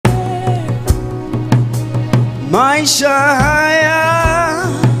Maisha haya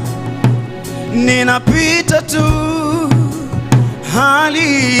ninapita tu,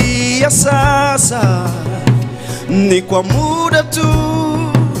 hali ya sasa ni kwa muda tu.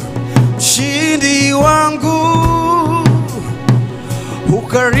 Ushindi wangu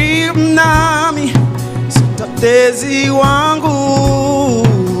ukaribu nami, mtetezi wangu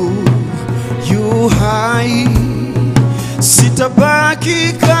yu hai.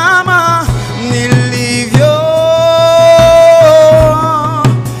 Sitabaki kama nilivyo,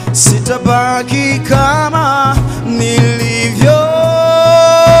 sitabaki kama nilivyo,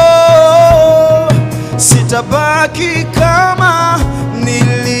 sitabaki kama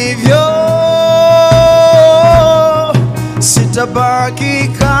nilivyo, sitabaki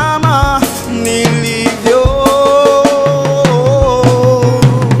kama nilivyo.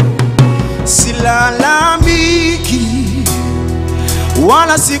 Silalamiki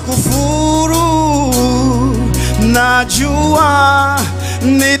wala sikufuru, najua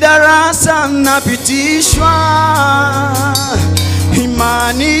ni darasa napitishwa.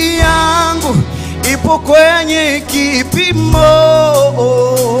 Imani yangu ipo kwenye kipimo,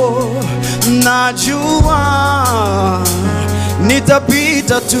 najua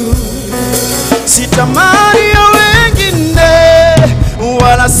nitapita tu. Sitamani ya wengine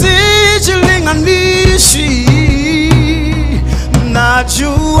wala sijilinganishi,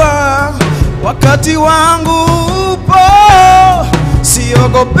 najua wakati wangu upo.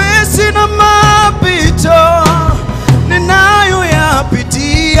 Siogope, sina mapito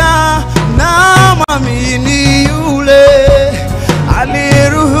ninayoyapitia, na mwamini yule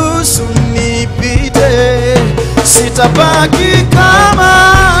aliruhusu nipite. Sitabaki kama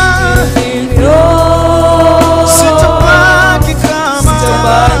nilivyo, sitabaki kama,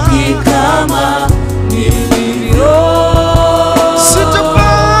 sitabaki kama nilivyo,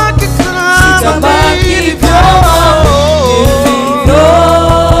 sitabaki kama, sitabaki kama nilivyo,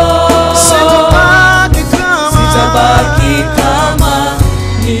 sitabaki kama, sitabaki kama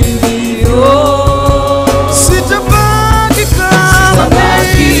nilivyo, sitabaki kama,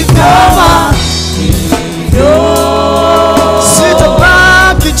 sitabaki kama nilivyo,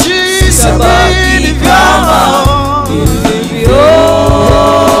 sitabaki jinsi nilivyo,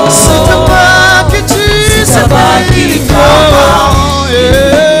 sitabaki jinsi, sitabaki kama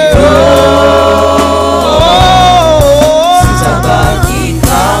sitabaki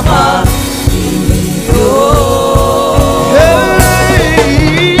kama nilivyo.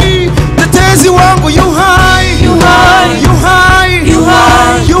 Mtetezi wangu yu hai, yu hai, yu hai, yu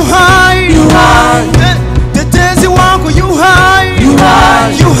hai, yu hai, yu hai. Mtetezi wangu yu hai, yu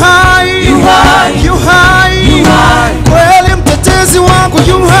hai, yu hai, yu hai, yu hai, yu hai. Kweli mtetezi wangu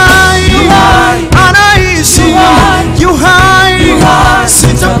yu hai, yu hai, anaishi, yu hai, yu hai.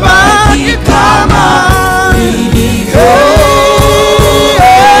 Sitabaki kama nilivyo.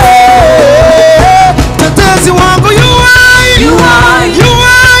 Mtetezi wangu yu hai, yu hai, yu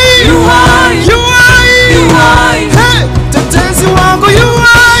hai, yu hai, yu hai, yu hai. Mtetezi wangu yu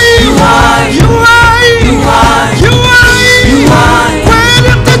hai, yu hai, yu hai, yu hai, yu hai, yu hai.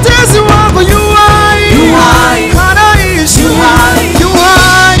 Kweli mtetezi wangu yu hai, yu hai, anaishi, yu hai, yu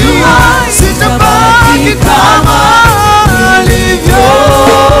hai, yu hai. Sitabaki kama nilivyo,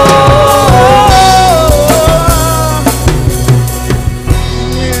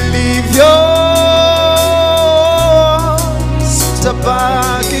 nilivyo.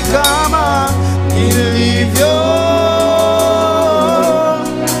 Sitabaki kama nilivyo,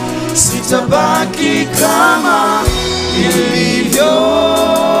 sitabaki kama nilivyo,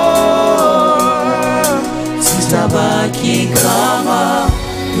 sitabaki kama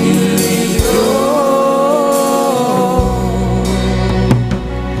nilivyo.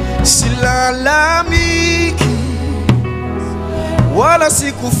 Silalamiki wala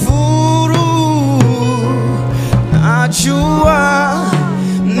sikufuru, najua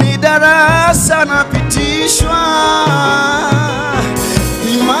ni darasa napitishwa.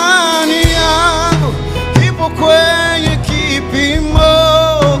 Imani yangu ipo kwenye kipimo,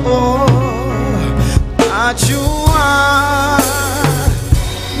 najua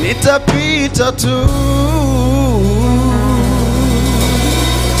nitapita tu.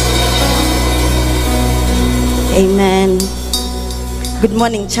 Amen. Good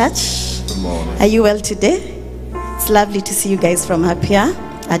morning, church. Good morning. Are you well today? It's lovely to see you guys from up here.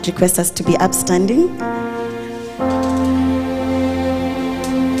 I'd request us to be upstanding.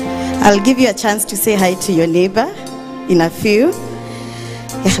 I'll give you a chance to say hi to your neighbor in a few.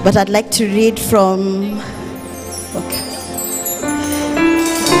 Yeah, but I'd like to read from... Okay.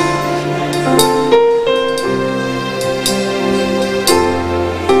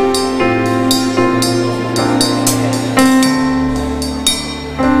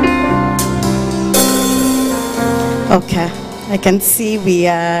 Okay, I can see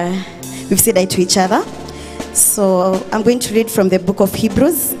we've said hi to each other. So I'm going to read from the book of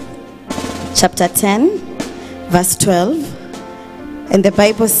Hebrews, chapter 10, verse 12. And the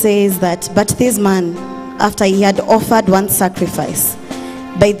Bible says that, but this man, after he had offered one sacrifice,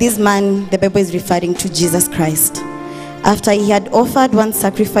 by this man, the Bible is referring to Jesus Christ. After he had offered one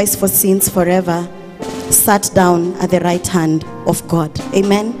sacrifice for sins forever, sat down at the right hand of God.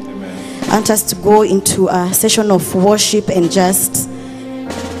 Amen. I want us to go into a session of worship and just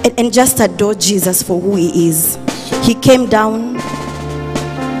adore Jesus for who he is. He came down,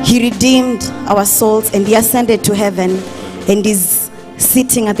 he redeemed our souls, and he ascended to heaven and is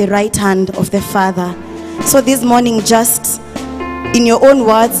sitting at the right hand of the Father. So this morning, just in your own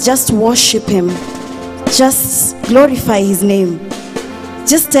words, just worship him. Just glorify his name.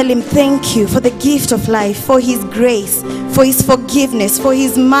 Just tell him thank you for the gift of life, for his grace, for his forgiveness, for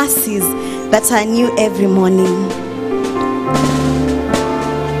his mercies that are new every morning.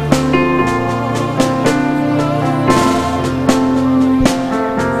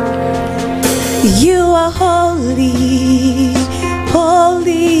 You are holy,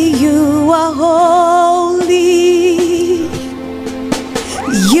 holy, you are holy.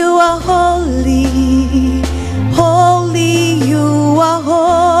 You are holy, holy, you are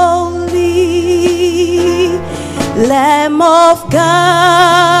holy. Lamb of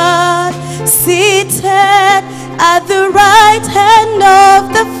God, seated at the right hand of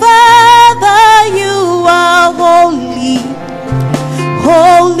the Father, you are holy,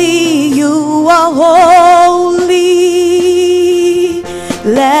 holy, you are holy.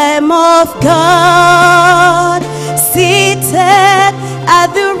 Lamb of God, seated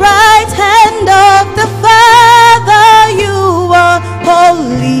at the right hand of the Father, you are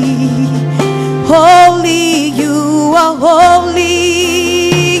holy, holy, you are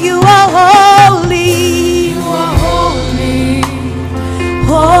holy, you are holy, you are holy,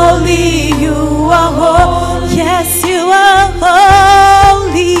 holy, you are holy, yes, you are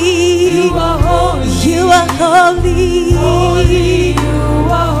holy, you are holy, you are holy, holy, you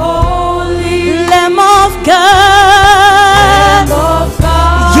are holy. Lamb of God,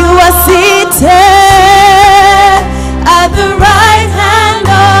 you are seated at the right hand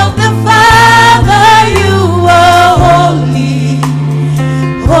of the Father, you are holy,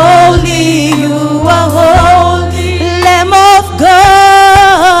 holy, you are holy. Lamb of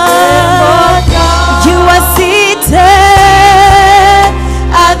God, you are seated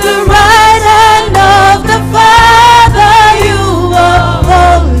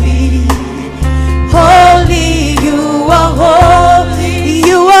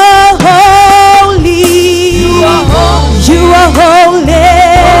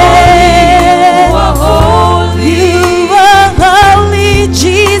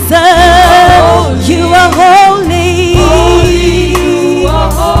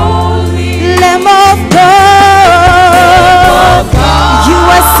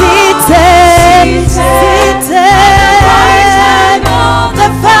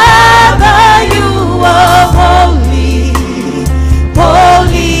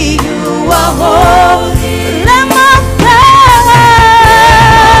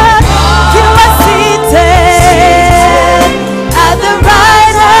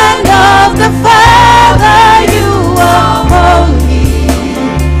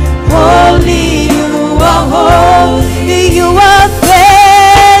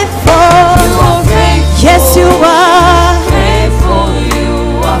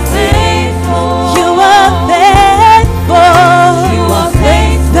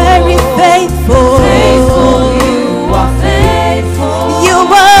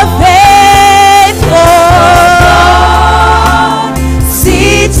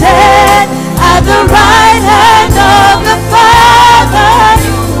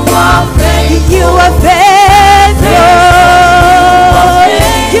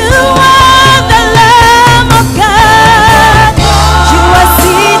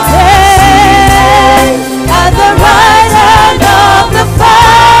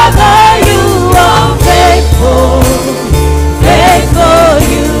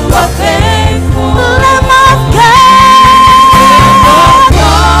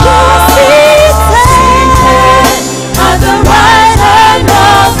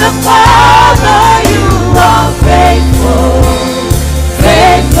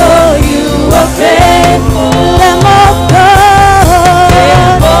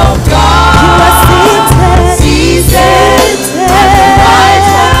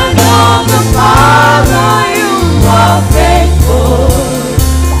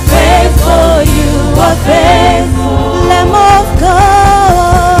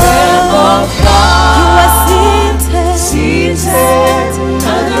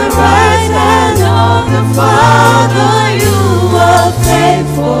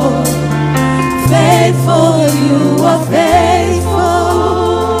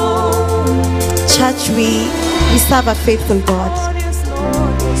we serve a faithful God.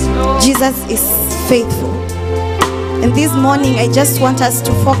 Jesus is faithful. And this morning, I just want us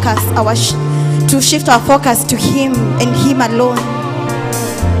to focus to shift our focus to Him and Him alone.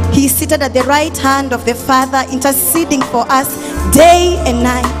 He is seated at the right hand of the Father, interceding for us day and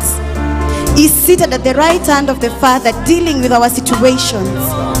night. He is seated at the right hand of the Father, dealing with our situations.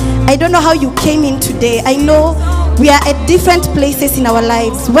 I don't know how you came in today. I know we are at different places in our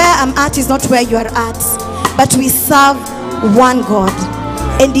lives. Where I'm at is not where you are at. But we serve one God,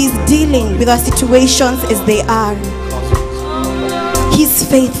 and He's dealing with our situations as they are. He's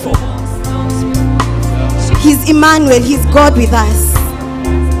faithful. He's Emmanuel. He's God with us.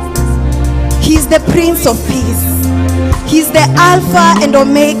 He's the Prince of Peace. He's the Alpha and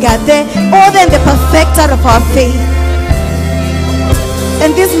Omega, the author and the perfecter of our faith.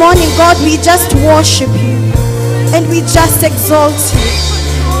 And this morning, God, we just worship You, and we just exalt You,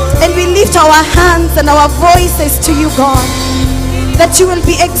 and we lift our hands and our voices to You, God, that You will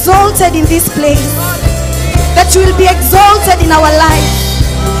be exalted in this place, that You will be exalted in our life,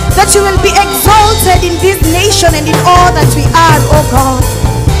 that You will be exalted in this nation and in all that we are, oh God.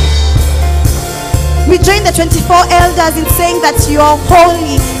 We join the 24 elders in saying that You are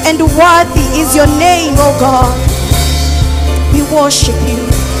holy and worthy is Your name, oh God. We worship You.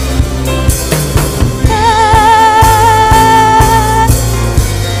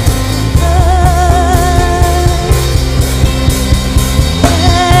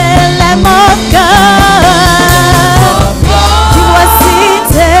 Lamb of God, You are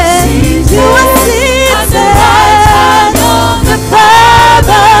seated, You are seated at the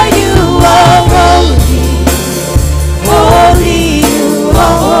Father. You are holy, holy, You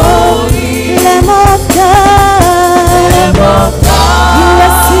are holy. Lamb of God, You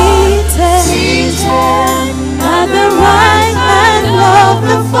are seated at the right hand of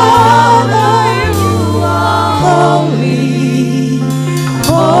the Father. You are holy,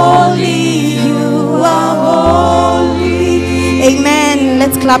 holy, You are holy. Amen.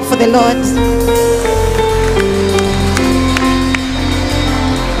 Let's clap for the Lord.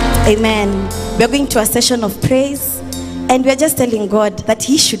 Amen. We are going to a session of praise, and we are just telling God that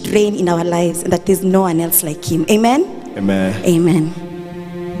He should reign in our lives and that there's no one else like Him. Amen. Amen. Amen.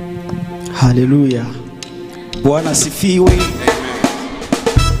 Hallelujah. Bwana sifiwe.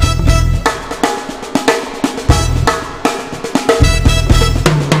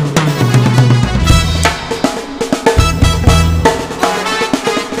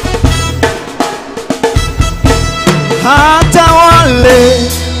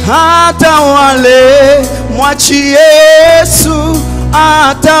 Hata wale mwachie Yesu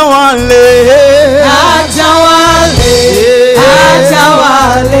atawale. Hata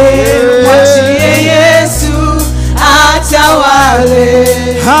wale mwachie Yesu atawale.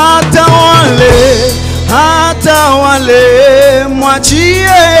 Hata wale mwachie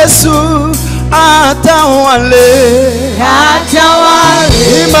Yesu atawale.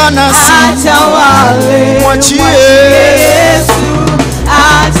 Imba nasi. Mwachie Yesu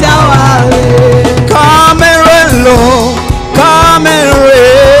atawale. Come and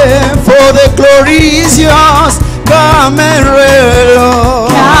reign, for the glory is yours. Come and reign, Lord.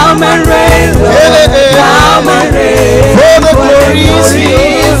 Come and reign, Lord. Come and reign, for the glory is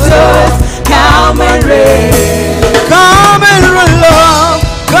yours. Come and reign. Come and reign, Lord.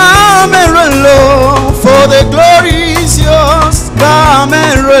 Come and reign, Lord, for the glory is yours. Come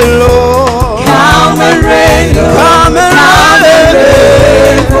and reign, Lord. Come and reign, Lord. Come and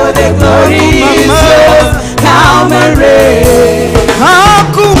reign, for the glory is yours. Come and reign.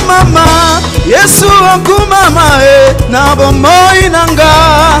 Akumama, Yesu akumama, nabo moi nanga.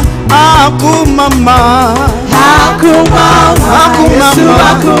 Akumama, Yesu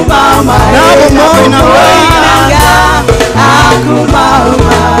akumama, nabo moi nanga.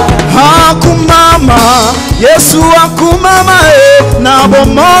 Akumama, Yesu akumama, nabo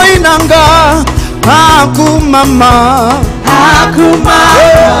moi nanga. Akumama,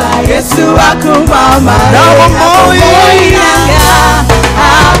 Yesu akumama, nabo moi nanga.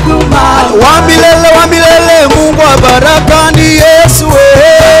 Wamilele Mungu wa baraka ni Yesu.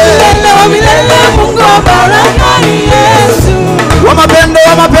 Wamilele Mungu wa baraka ni Yesu. Wa mapendo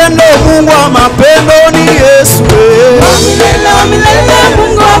Mungu wa mapendo ni Yesu. Wamilele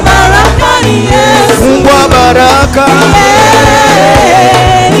Mungu wa baraka ni Yesu. Mungu wa baraka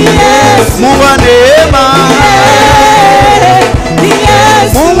ni Yesu. Mungu wa neema ni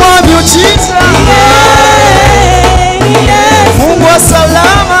Yesu. Mungu wa miujiza ni Yesu. Mungu wa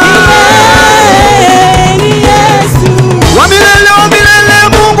salama ni Yesu. Wamilele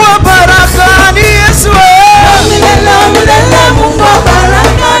Mungu wa baraka ni Yesu. Wamilele Mungu wa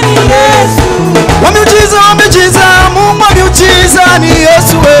baraka ni Yesu.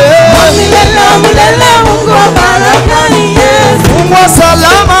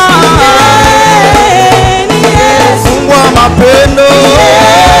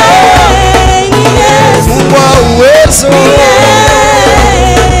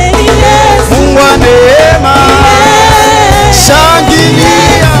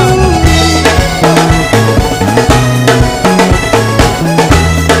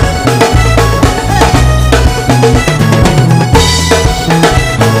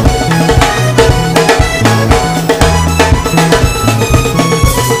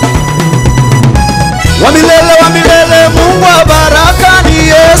 wa milele, Mungu wa baraka ni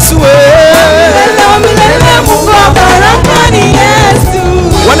Yesu. Wa milele, Mungu wa baraka ni Yesu.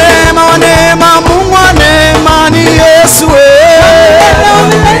 Wa neema, Mungu wa neema ni Yesu. Wa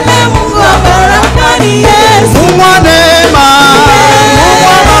milele, Mungu wa baraka ni Yesu. Mungu wa neema, Mungu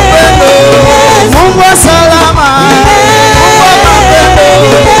wa mapendo, Mungu wa salama, Mungu wa mapendo,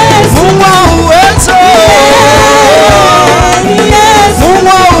 Mungu wa uwezo, Mungu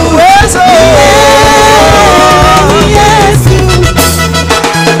wa uwezo.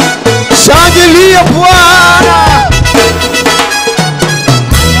 Shangilia Bwana.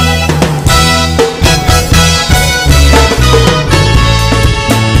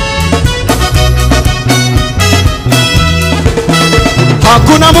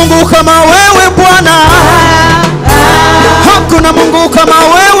 Hakuna Mungu kama wewe Bwana, hakuna Mungu kama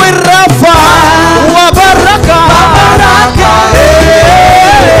wewe Rafa wa baraka,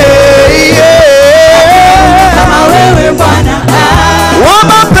 kama wewe Bwana wa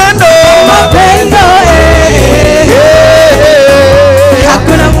mapendo,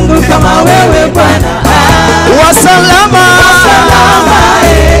 hakuna Mungu kama wewe Bwana wa salama,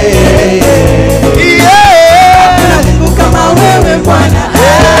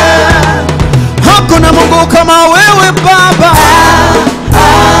 hakuna Mungu kama wewe Baba,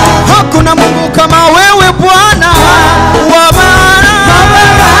 hakuna Mungu kama wewe Bwana wa baraka,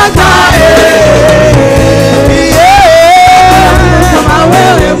 kama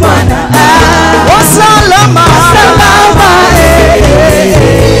wewe Bwana wa salama,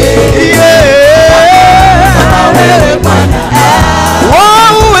 kama wewe Bwana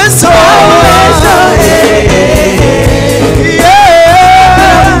wa uwezo,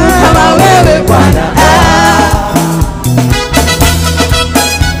 kama wewe Bwana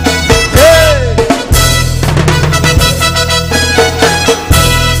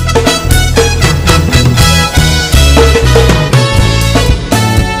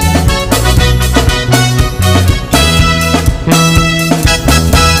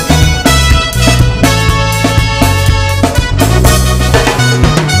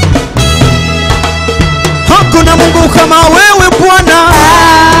hakuna Mungu kama wewe Bwana,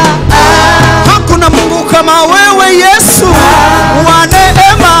 hakuna Mungu kama wewe Yesu wa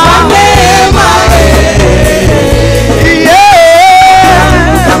neema,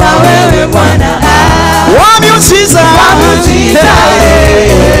 kama wewe Bwana wa miujiza,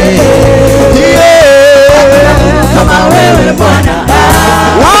 kama wewe Bwana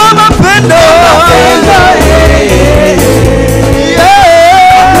wa mapendo,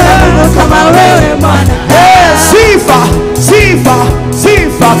 kama wewe Bwana sifa, sifa,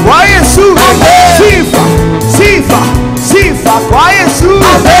 sifa kwa Yesu, sifa, sifa, sifa kwa Yesu,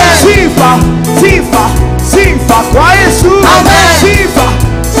 sifa, sifa, sifa kwa Yesu, sifa,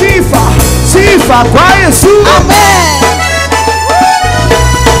 sifa, sifa kwa Yesu.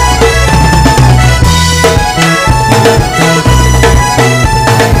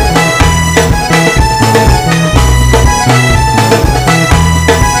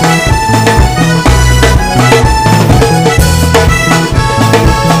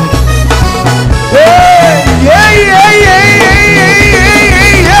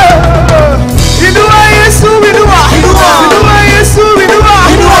 Inua Yesu, inua Yesu,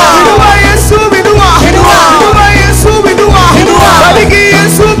 inua Yesu, inua Yesu.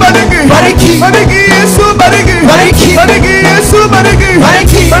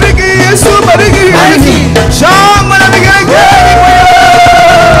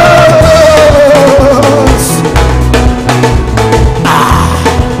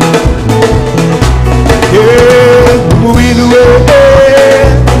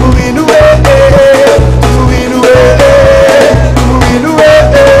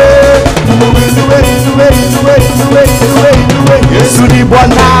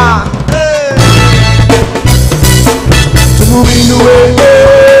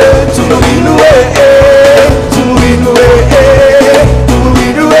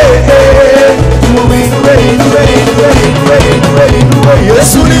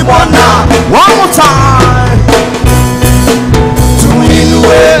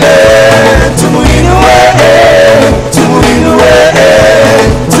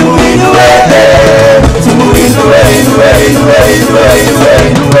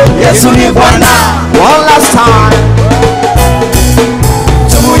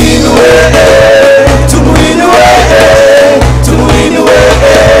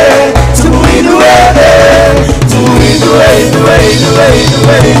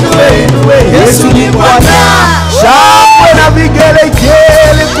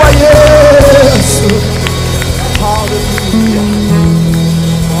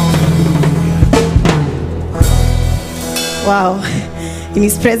 Wow. In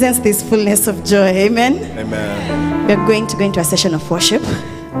His presence, there's fullness of joy. Amen. Amen. We're going to go into a session of worship.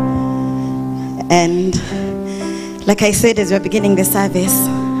 And like I said as we're beginning the service,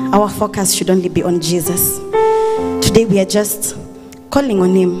 our focus should only be on Jesus. Today we are just calling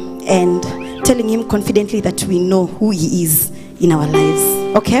on Him and telling Him confidently that we know who He is in our lives.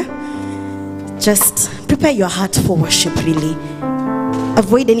 Okay? Just prepare your heart for worship, really.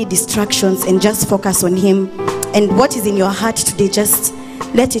 Avoid any distractions and just focus on Him. And what is in your heart today, just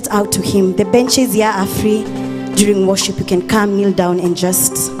let it out to Him. The benches here are free. During worship, you can come, kneel down, and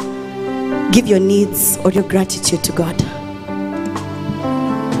just give your needs or your gratitude to God.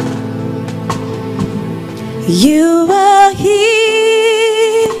 You are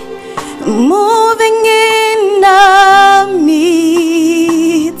here, moving in our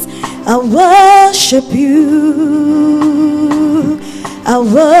midst. I worship you. I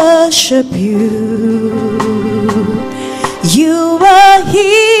worship you. You are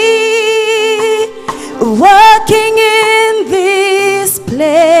here, working in this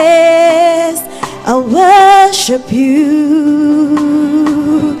place. I worship you.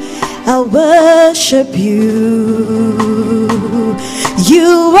 I worship you.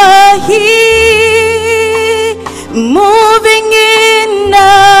 You are here, moving in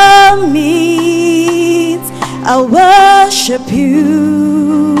our midst. I worship you.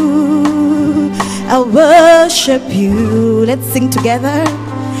 I worship you. Let's sing together.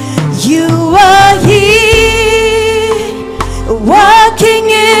 You are here, working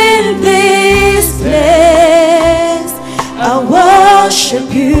in this place. I worship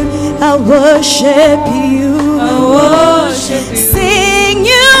you. I worship you. I worship you. Sing,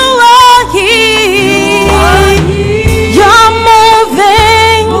 you are here. You're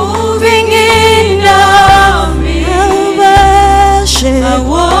moving in our midst. I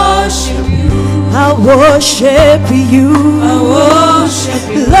worship you. I worship you. I worship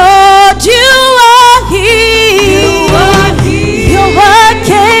you. Lord, you are here. You are here. You're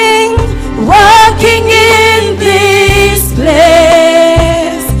working in this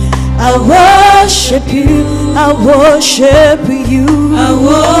place. I worship you. I worship you. I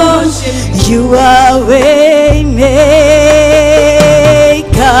worship you. You are way maker,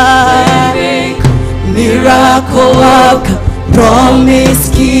 miracle worker, promise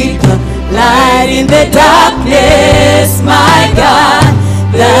keeper, light in the darkness, my God,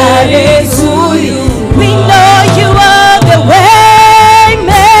 that is who you are. We know you are the way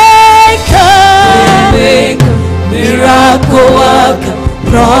maker, miracle worker,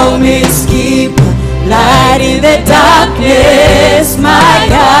 promise keeper, light in the darkness, my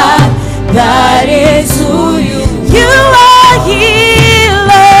God, that is who you are. You are healer,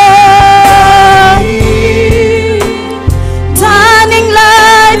 turning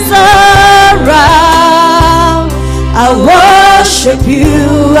lives around. I worship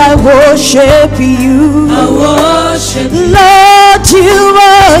you. I worship you. I worship you. Lord, you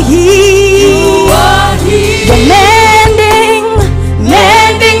are here. You are here. You're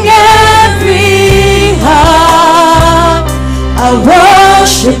mending every heart. I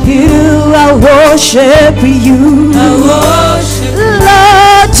worship you. I worship you. I worship you.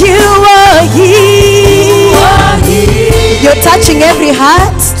 Lord, you are here. You are here. You're touching every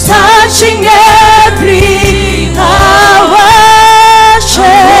heart. Touching every heart. I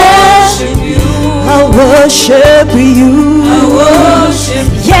worship you. I worship you.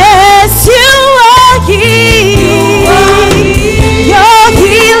 Yes, you are here. You are here. You're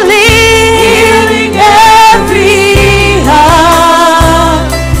healing every heart.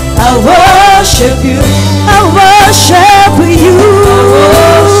 I worship you. I worship you. I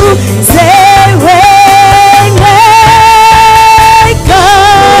worship you. Say, waymaker,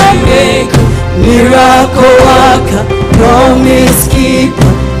 miracle worker, promise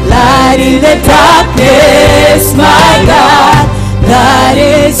keeper, light in the darkness, my God, that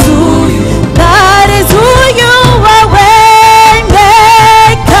is who you are. That is who you are, waymaker,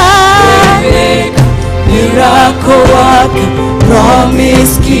 miracle worker,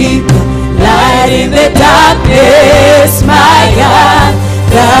 promise keeper, light in the darkness, my God,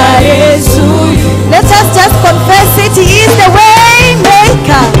 that is who you are. Let us just confess it. He is the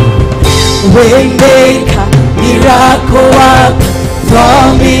waymaker, miracle worker,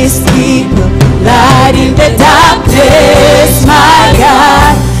 promise keeper, light in the darkness, my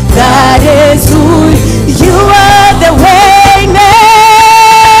God, that is who you are. The way maker,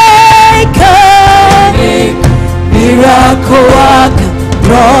 miracle worker,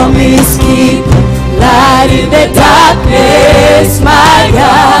 promise keeper, light in the darkness, my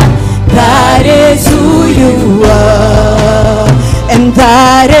God, that is who you are, and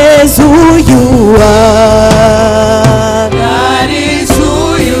that is who you are.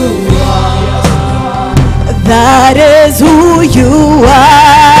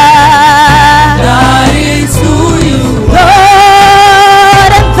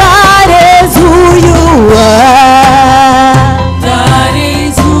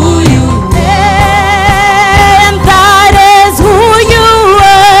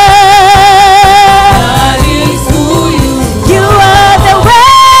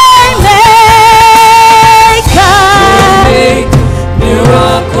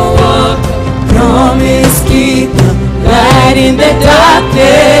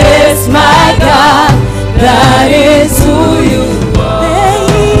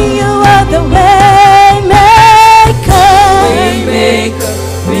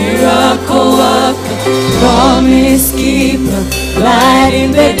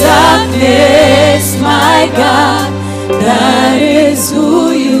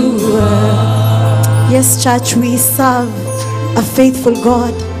 Yes, church, we serve a faithful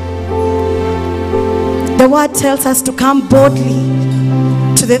God. The word tells us to come boldly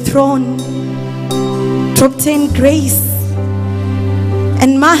to the throne to obtain grace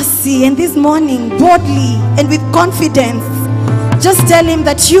and mercy. And this morning, boldly and with confidence, just tell him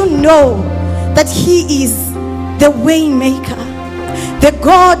that you know that he is the way maker, the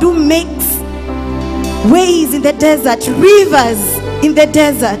God who makes ways in the desert, rivers in the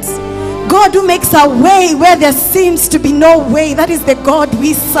desert, God who makes a way where there seems to be no way. That is the God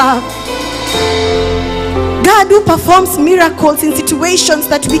we serve. God who performs miracles in situations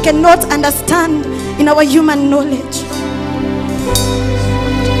that we cannot understand in our human knowledge.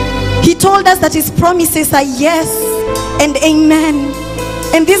 He told us that his promises are yes and amen.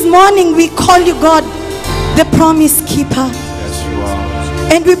 And this morning we call you, God, the promise keeper. Yes, you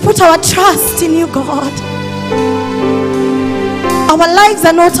are. And we put our trust in you, God. Our lives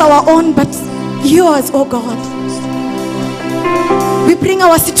are not our own, but yours, oh God. We bring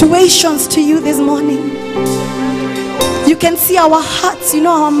our situations to you this morning. You can see our hearts, you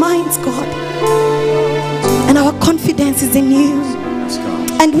know our minds, God. And our confidence is in you.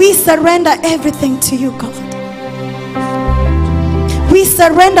 And we surrender everything to you, God. We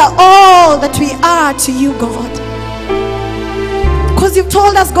surrender all that we are to you, God. Because you've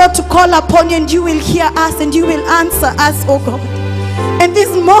told us, God, to call upon you and you will hear us and you will answer us, oh God. And this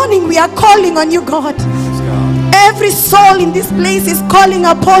morning we are calling on you, God. Every soul in this place is calling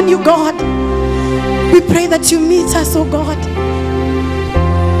upon you, God. We pray that you meet us, oh God.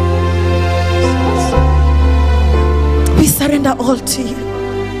 We surrender all to you.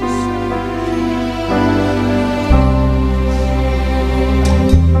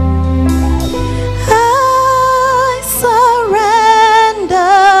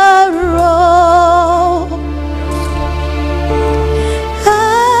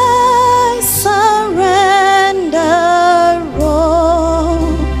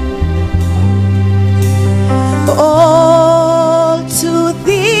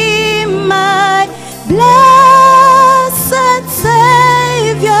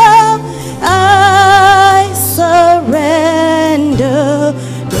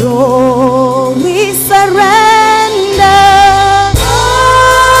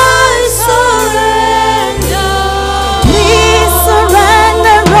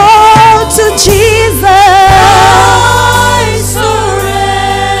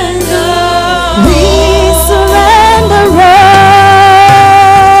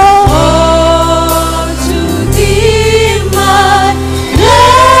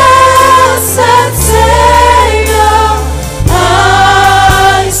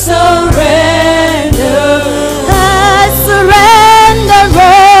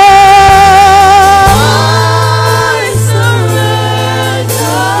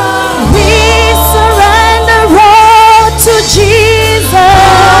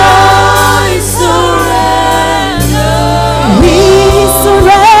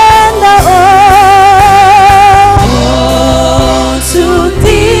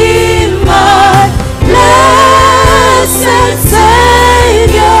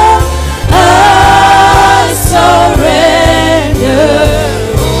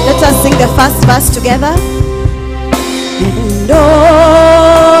 First verse together. And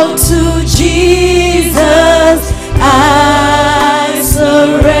all to Jesus I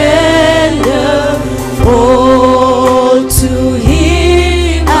surrender, all to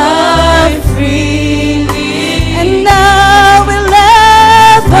him I freely, and I will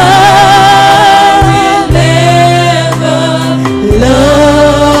ever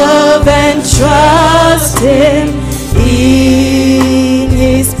love and trust him in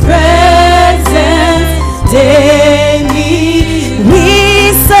his presence. Daily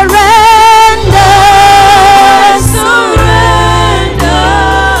we surrender,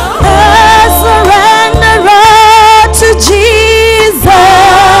 surrender all to Jesus.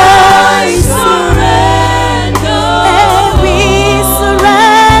 I surrender, and we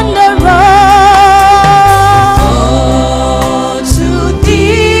surrender all to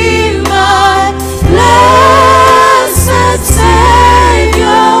thee, my blessed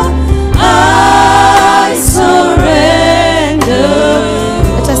Savior.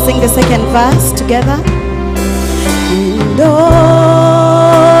 The second verse together. And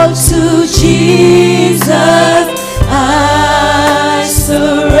all to Jesus I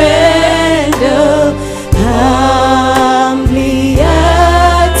surrender, humbly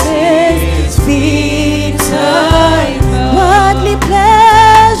at his feet I worldly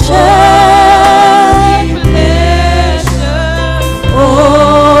pleasure,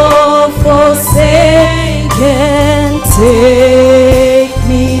 oh forsaken, take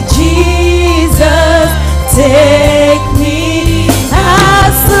me, Jesus,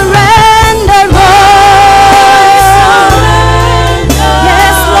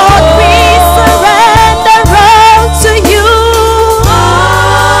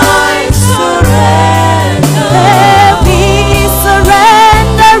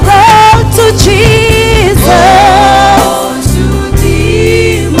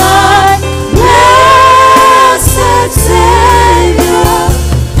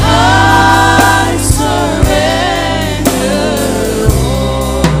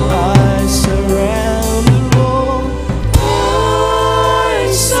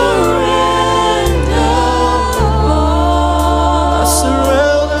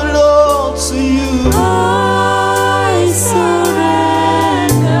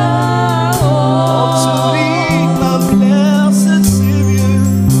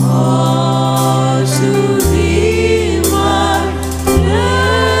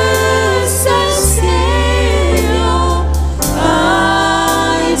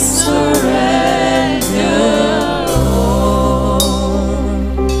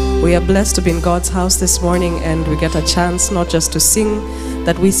 are blessed to be in God's house this morning, and we get a chance not just to sing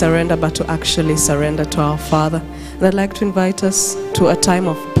that we surrender, but to actually surrender to our Father. And I'd like to invite us to a time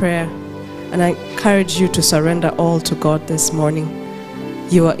of prayer, and I encourage you to surrender all to God this morning.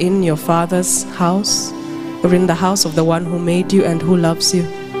 You are in your Father's house, or in the house of the one who made you and who loves you.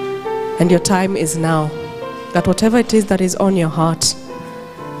 And your time is now, that whatever it is that is on your heart,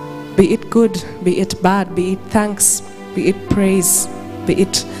 be it good, be it bad, be it thanks, be it praise, be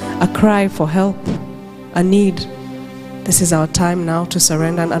it a cry for help, a need, this is our time now to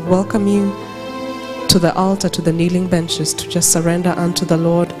surrender. And I'd welcome you to the altar, to the kneeling benches, to just surrender unto the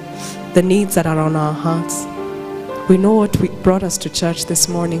Lord the needs that are on our hearts. We know what brought us to church this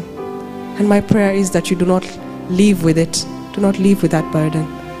morning, and my prayer is that you do not leave with it, do not leave with that burden,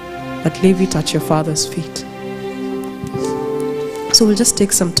 but leave it at your Father's feet. So we'll just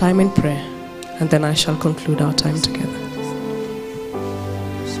take some time in prayer, and then I shall conclude our time together.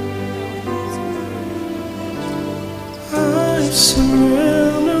 I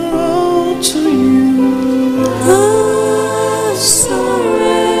surrender all to you. I surrender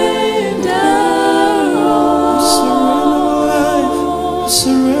all. I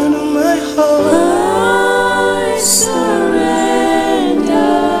surrender my life. I surrender my heart. I surrender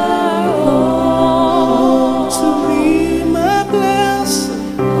all. To be my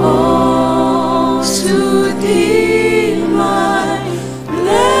blessing. All to thee, my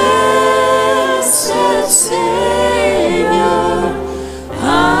blessed Savior. I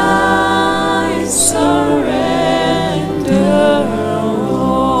surrender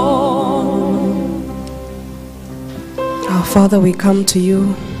all. Our Father, we come to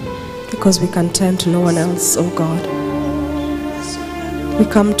you because we can turn to no one else, oh God. We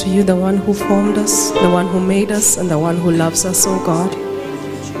come to you, the one who formed us, the one who made us, and the one who loves us, oh God.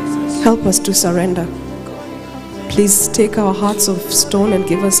 Help us to surrender. Please take our hearts of stone and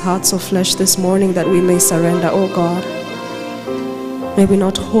give us hearts of flesh this morning, that we may surrender, oh God. May we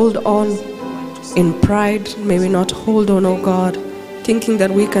not hold on in pride. May we not hold on, oh God, thinking that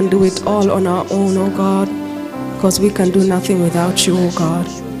we can do it all on our own, oh God, because we can do nothing without you, oh God.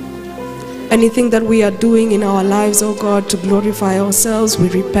 Anything that we are doing in our lives, oh God, to glorify ourselves, we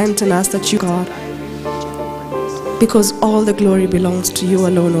repent and ask that you, God, because all the glory belongs to you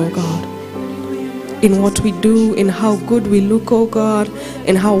alone, oh God. In what we do, in how good we look, oh God,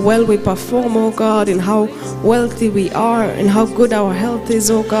 in how well we perform, oh God, in how wealthy we are, in how good our health is,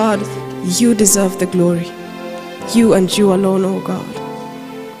 oh God, you deserve the glory. You and you alone, oh God.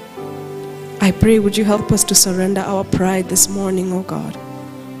 I pray, would you help us to surrender our pride this morning, oh God.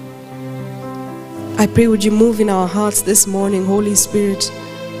 I pray, would you move in our hearts this morning, Holy Spirit.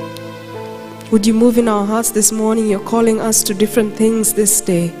 Would you move in our hearts this morning? You're calling us to different things this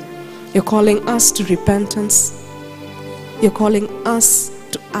day. You're calling us to repentance. You're calling us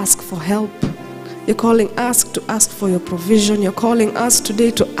to ask for help. You're calling us to ask for your provision. You're calling us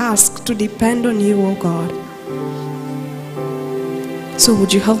today to ask, to depend on you, oh God. So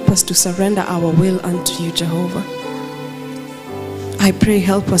would you help us to surrender our will unto you, Jehovah? I pray,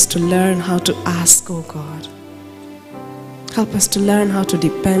 help us to learn how to ask, oh God. Help us to learn how to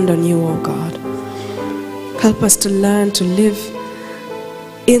depend on you, oh God. Help us to learn to live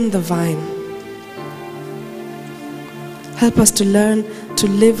in the vine. Help us to learn to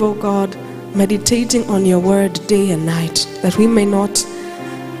live, oh God, meditating on your word day and night, that we may not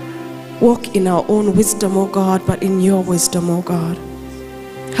walk in our own wisdom, oh God, but in your wisdom, oh God.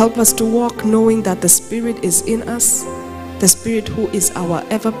 Help us to walk knowing that the Spirit is in us, the Spirit who is our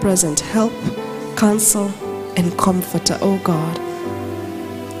ever-present help, counsel, and comforter, oh God.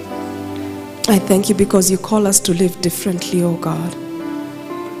 I thank you because you call us to live differently, oh God.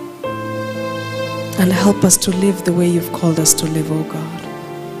 And help us to live the way you've called us to live, oh God.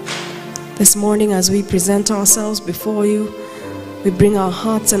 This morning, as we present ourselves before you, we bring our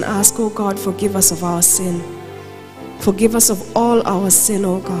hearts and ask, oh God, forgive us of our sin. Forgive us of all our sin,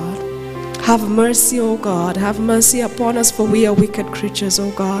 oh God. Have mercy, O God. Have mercy upon us, for we are wicked creatures,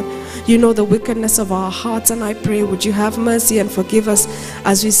 O God. You know the wickedness of our hearts, and I pray, would you have mercy and forgive us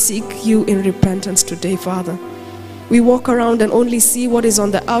as we seek you in repentance today, Father. We walk around and only see what is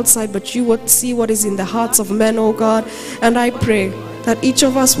on the outside, but you would see what is in the hearts of men, O God. And I pray that each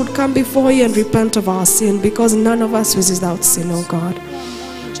of us would come before you and repent of our sin, because none of us is without sin, O God.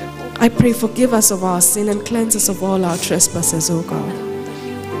 I pray, forgive us of our sin and cleanse us of all our trespasses, O God.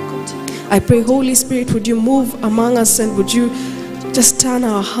 I pray, Holy Spirit, would you move among us, and would you just turn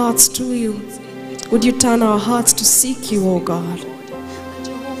our hearts to you? Would you turn our hearts to seek you, O God?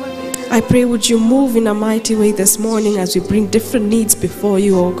 I pray, would you move in a mighty way this morning as we bring different needs before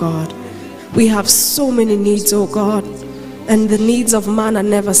you, O God. We have so many needs, O God. and the needs of man are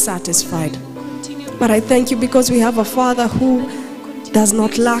never satisfied. But I thank you because we have a Father who does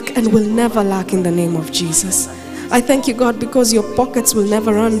not lack and will never lack in the name of Jesus. I thank you, God, because your pockets will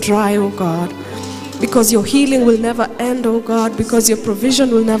never run dry, oh God. Because your healing will never end, oh God. Because your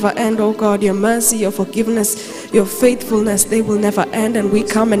provision will never end, oh God. Your mercy, your forgiveness, your faithfulness, they will never end. And we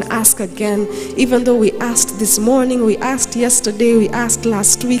come and ask again. Even though we asked this morning, we asked yesterday, we asked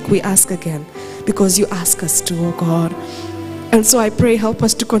last week, we ask again. Because you ask us to, oh God. And so I pray, help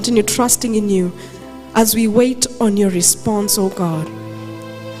us to continue trusting in you as we wait on your response, oh God.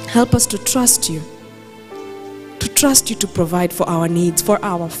 Help us to trust you. To trust you to provide for our needs, for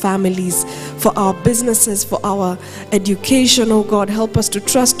our families, for our businesses, for our education, oh God. Help us to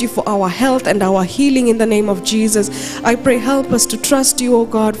trust you for our health and our healing in the name of Jesus. I pray, help us to trust you, oh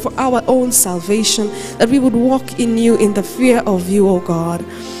God, for our own salvation, that we would walk in you in the fear of you, oh God.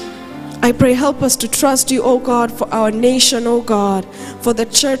 I pray, help us to trust you, oh God, for our nation, oh God, for the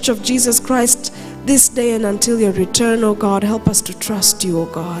church of Jesus Christ this day and until your return, oh God. Help us to trust you, oh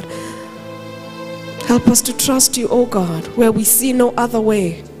God. Help us to trust you, oh God, where we see no other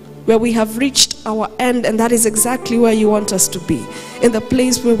way, where we have reached our end, and that is exactly where you want us to be, in the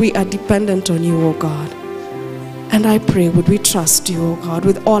place where we are dependent on you, oh God. And I pray, would we trust you, oh God,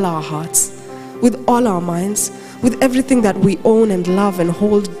 with all our hearts, with all our minds, with everything that we own and love and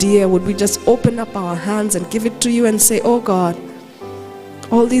hold dear. Would we just open up our hands and give it to you and say, oh God,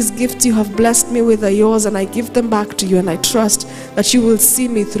 all these gifts you have blessed me with are yours, and I give them back to you, and I trust that you will see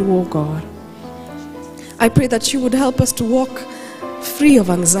me through, oh God. I pray that you would help us to walk free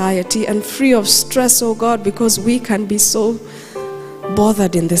of anxiety and free of stress, oh God, because we can be so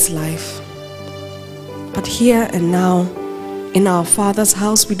bothered in this life. But here and now, in our Father's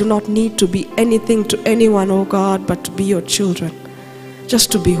house, we do not need to be anything to anyone, oh God, but to be your children.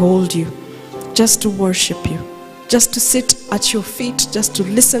 Just to behold you, just to worship you, just to sit at your feet, just to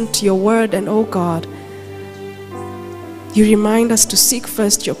listen to your word. And oh God, you remind us to seek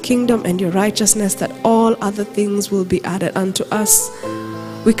first your kingdom and your righteousness, that all other things will be added unto us.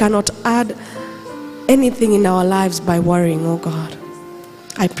 We cannot add anything in our lives by worrying, oh God.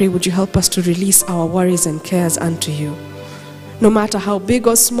 I pray, would you help us to release our worries and cares unto you. No matter how big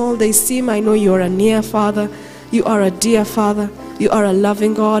or small they seem, I know you are a near Father, you are a dear Father, you are a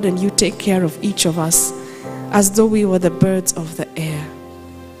loving God, and you take care of each of us as though we were the birds of the air.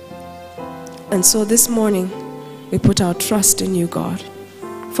 And so this morning, we put our trust in you, God,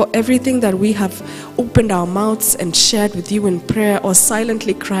 for everything that we have opened our mouths and shared with you in prayer or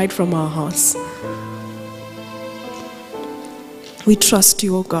silently cried from our hearts. We trust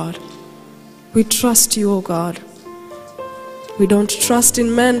you, O God. We trust you, O God. We don't trust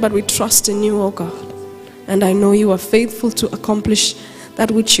in men, but we trust in you, O God. And I know you are faithful to accomplish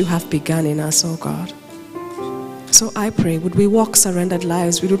that which you have begun in us, O God. So I pray, would we walk surrendered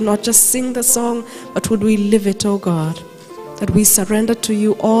lives? We would not just sing the song, but would we live it, oh God? That we surrender to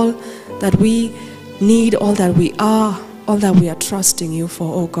you all that we need, all that we are, all that we are trusting you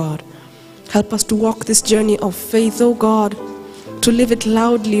for, oh God. Help us to walk this journey of faith, oh God, to live it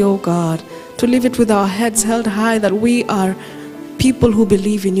loudly, oh God, to live it with our heads held high, that we are people who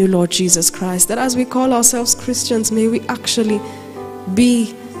believe in you, Lord Jesus Christ. That as we call ourselves Christians, may we actually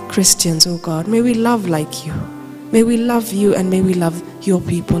be Christians, oh God. May we love like you. May we love you, and may we love your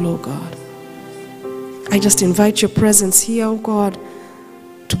people, oh God. I just invite your presence here, oh God,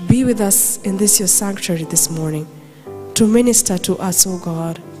 to be with us in this your sanctuary this morning, to minister to us, oh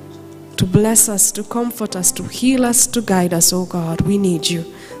God, to bless us, to comfort us, to heal us, to guide us, oh God. We need you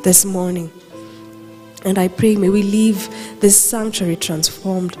this morning. And I pray, may we leave this sanctuary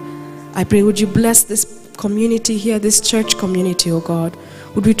transformed. I pray, would you bless this community here, this church community, oh God.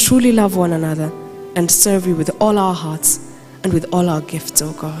 Would we truly love one another and serve you with all our hearts and with all our gifts,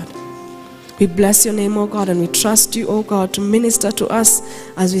 oh God. We bless your name, oh God, and we trust you, oh God, to minister to us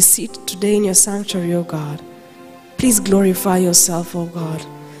as we sit today in your sanctuary, oh God. Please glorify yourself, oh God.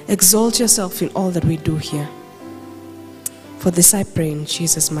 Exalt yourself in all that we do here. For this I pray in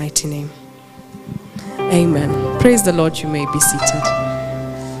Jesus' mighty name. Amen. Praise the Lord. You may be seated.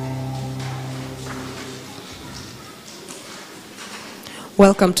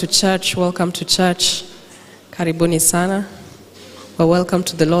 Welcome to church. Welcome to church. Karibuni sana. Well, welcome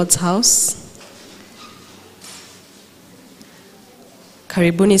to the Lord's house.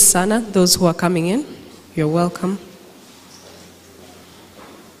 Karibuni sana, those who are coming in. You're welcome.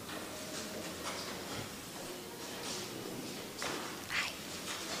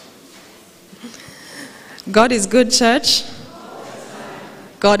 God is good, church.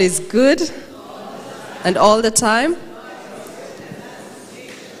 God is good. And all the time.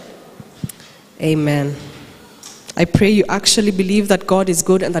 Amen. I pray you actually believe that God is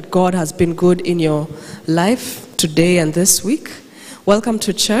good and that God has been good in your life today and this week. Welcome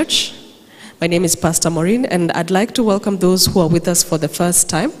to church. My name is Pastor Maureen, and I'd like to welcome those who are with us for the first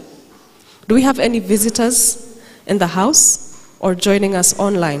time. Do we have any visitors in the house or joining us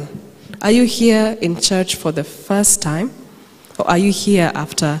online? Are you here in church for the first time, or are you here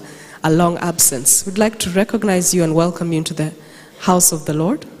after a long absence? We'd like to recognize you and welcome you into the house of the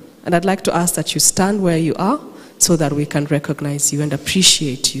Lord. And I'd like to ask that you stand where you are so that we can recognize you and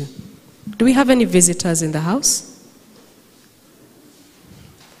appreciate you. Do we have any visitors in the house?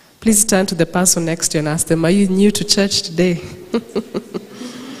 Please turn to the person next to you and ask them, are you new to church today?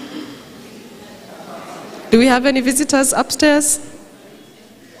 Do we have any visitors upstairs?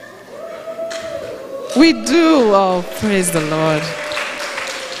 We do. Oh, praise the Lord.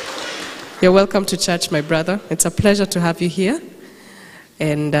 You're welcome to church, my brother. It's a pleasure to have you here.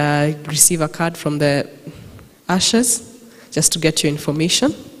 And receive a card from the ushers just to get your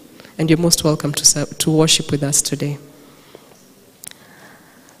information. And you're most welcome to worship with us today.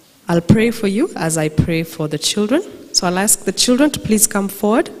 I'll pray for you as I pray for the children. So I'll ask the children to please come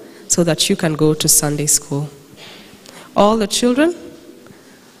forward so that you can go to Sunday school. All the children,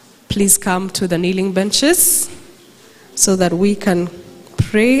 please come to the kneeling benches so that we can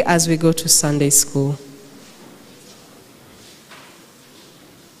pray as we go to Sunday school.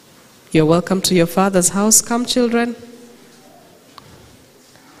 You're welcome to your Father's house. Come, children.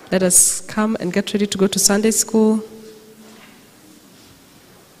 Let us come and get ready to go to Sunday school.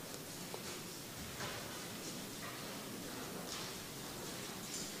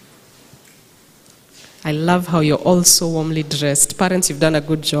 I love how you're all so warmly dressed. Parents, you've done a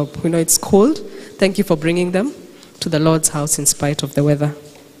good job. We know it's cold. Thank you for bringing them to the Lord's house in spite of the weather.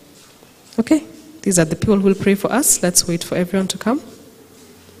 Okay, these are the people who will pray for us. Let's wait for everyone to come.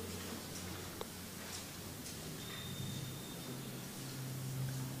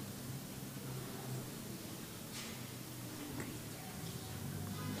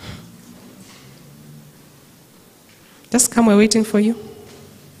 Just come, we're waiting for you.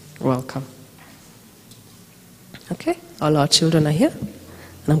 Welcome. Okay, all our children are here,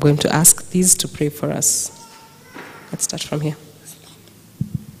 and I'm going to ask these to pray for us. Let's start from here.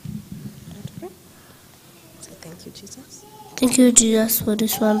 Say thank you, Jesus. Thank you, Jesus, for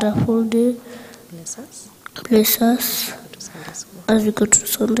this wonderful day. Bless us. Bless us as we go to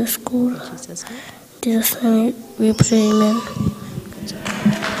Sunday school. In Jesus' name. In Jesus' name we pray, amen.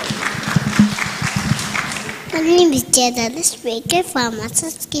 My name is Jada. Let's pray. Give farmers,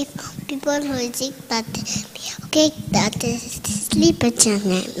 let's give people who are sick that okay, that is sleep at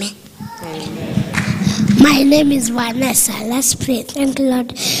night. My name is Vanessa. Let's pray. Thank you,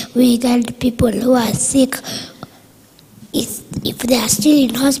 Lord. We guide people who are sick. If they are still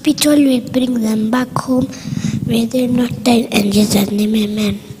in hospital, we bring them back home. May they not die. In Jesus' name,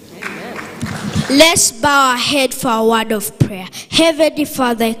 amen. Let's bow our head for a word of prayer. Heavenly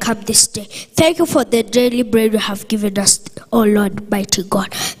Father, I come this day. Thank you for the daily bread you have given us, oh Lord, mighty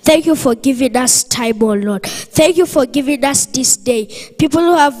God. Thank you for giving us time, oh Lord. Thank you for giving us this day. People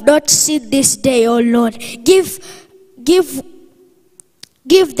who have not seen this day, oh Lord, give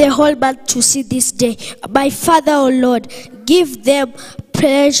the whole month to see this day. My Father, oh Lord, give them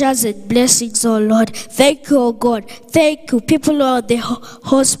pleasures and blessings, oh Lord. Thank you, oh God. Thank you. People who are in the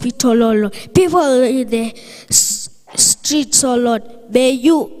hospital, oh Lord. People in the streets, oh Lord. May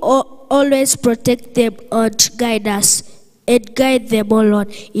you always protect them and guide us. And guide them, oh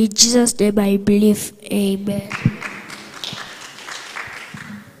Lord. In Jesus' name I believe. Amen.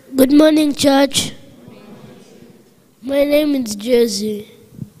 Good morning, church. My name is Jersey.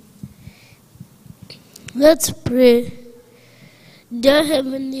 Let's pray. Dear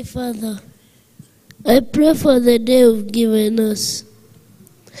Heavenly Father, I pray for the day you've given us.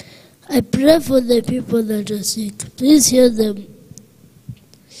 I pray for the people that are sick. Please heal them.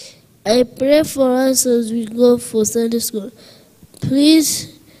 I pray for us as we go for Sunday school.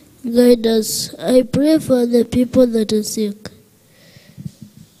 Please guide us. I pray for the people that are sick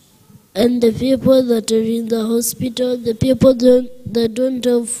and the people that are in the hospital, the people that don't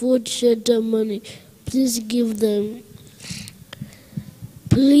have food, shelter, money. Please give them.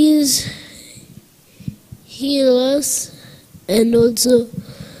 Please heal us, and also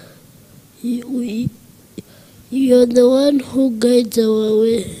you are the one who guides our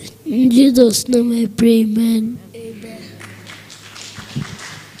way. In Jesus' name I pray, amen. Amen.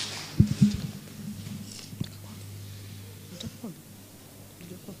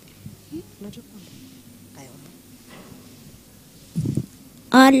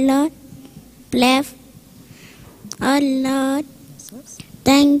 Oh Lord, bless. Oh Lord,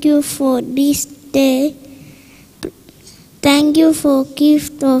 thank you for this day. Thank you for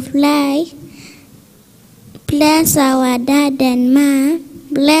gift of life. Bless our dad and ma.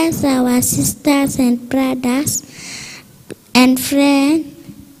 Bless our sisters and brothers and friends.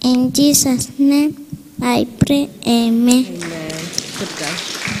 In Jesus' name, I pray. Amen. Amen. Good guy.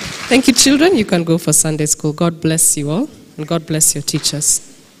 Thank you, children. You can go for Sunday school. God bless you all, and God bless your teachers.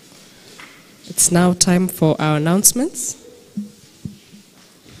 It's now time for our announcements.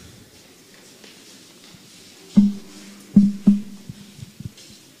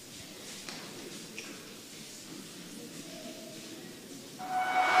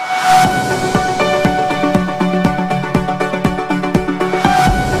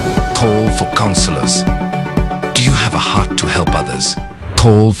 Call for counselors. Do you have a heart to help others?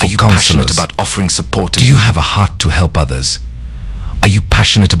 Call for counselors. Are you passionate about offering support? Do you have a heart to help others? Are you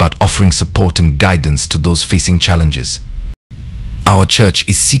passionate about offering support and guidance to those facing challenges? Our church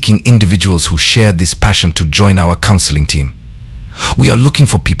is seeking individuals who share this passion to join our counseling team. We are looking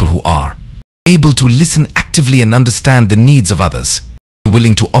for people who are able to listen actively and understand the needs of others,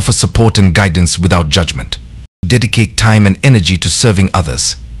 willing to offer support and guidance without judgment, dedicate time and energy to serving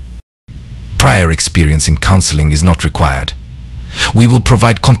others. Prior experience in counseling is not required. We will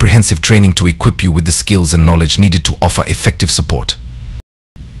provide comprehensive training to equip you with the skills and knowledge needed to offer effective support.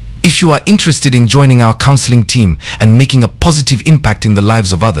 If you are interested in joining our counseling team and making a positive impact in the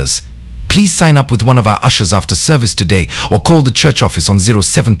lives of others, please sign up with one of our ushers after service today or call the church office on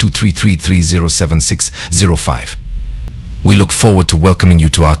 0723330765. We look forward to welcoming you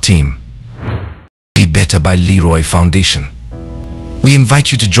to our team. Be Better by Leroy Foundation. We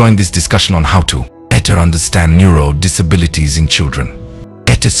invite you to join this discussion on how to better understand neuro disabilities in children,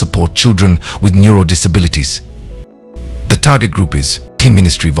 better support children with neuro disabilities. The target group is team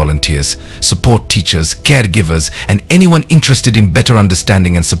ministry volunteers, support teachers, caregivers, and anyone interested in better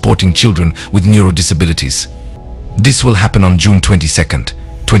understanding and supporting children with neuro disabilities. This will happen on June 22nd,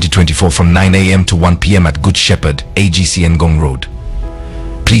 2024 from 9 a.m. to 1 p.m. at Good Shepherd, AGC Ngong Road.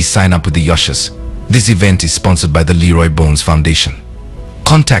 Please sign up with the ushers. This event is sponsored by the Leroy Bones Foundation.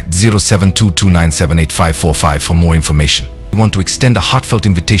 Contact 0722978545 for more information. We want to extend a heartfelt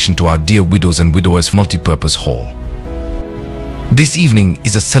invitation to our dear widows and widowers multipurpose hall. This evening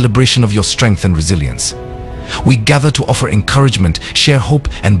is a celebration of your strength and resilience. We gather to offer encouragement, share hope,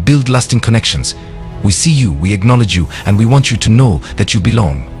 and build lasting connections. We see you, we acknowledge you, and we want you to know that you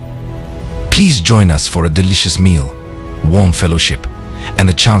belong. Please join us for a delicious meal, warm fellowship, and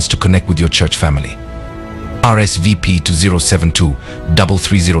a chance to connect with your church family. RSVP to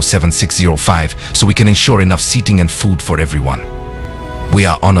 072-330-7605 so we can ensure enough seating and food for everyone. We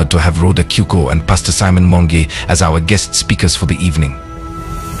are honored to have Rhoda Kyuko and Pastor Simon Monge as our guest speakers for the evening.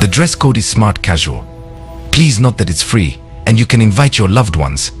 The dress code is smart casual. Please note that it's free and you can invite your loved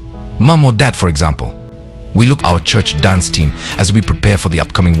ones, mom or dad for example. We look our church dance team as we prepare for the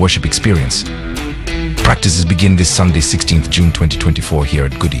upcoming worship experience. Practices begin this Sunday 16th June 2024 here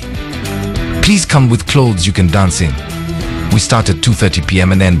at Goody. Please come with clothes you can dance in. We start at 2:30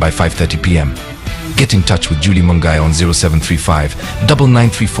 p.m. and end by 5:30 p.m. Get in touch with Julie Mungai on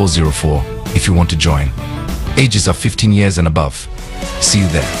 0735-993404 if you want to join. Ages are 15 years and above. See you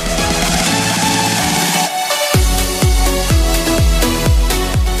there.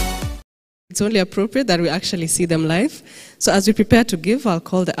 It's only appropriate that we actually see them live. So as we prepare to give, I'll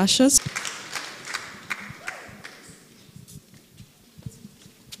call the ushers.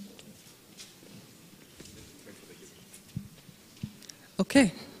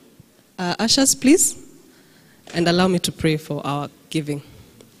 Okay. Ushers, please. And allow me to pray for our giving.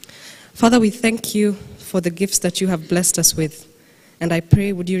 Father, we thank you for the gifts that you have blessed us with. And I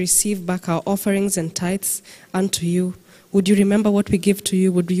pray, would you receive back our offerings and tithes unto you? Would you remember what we give to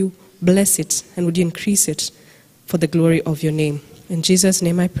you? Would you bless it? And would you increase it for the glory of your name? In Jesus'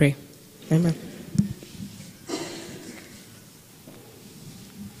 name I pray. Amen.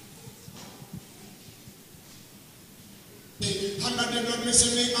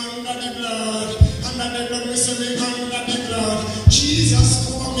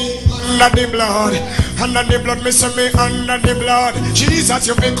 Under the blood, under the blood, me say me under the blood. Jesus,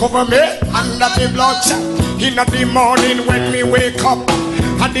 you may cover me under the blood. In the morning when me wake up,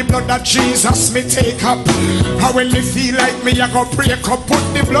 and the blood of Jesus me take up. And when me feel like me, I go break up, put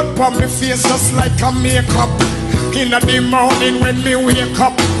the blood on me face just like a makeup. In the morning when me wake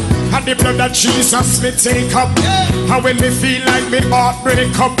up, and the blood of Jesus me take up. And when me feel like me heart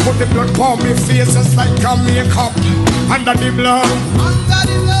break up, put the blood on me face just like a makeup. Under the blood,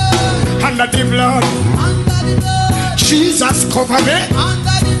 under the blood, Jesus cover me,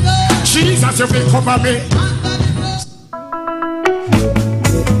 Jesus you will cover me.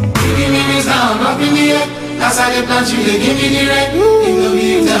 As I dey plant you, they give me the rain. If no be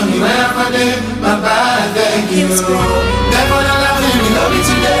you, tell me where I'm for them. Baba, thank you. Therefore, the love me, love me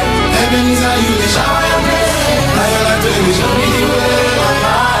today. Heaven is how you, they shower your grace. Now you're like, baby, show me the way.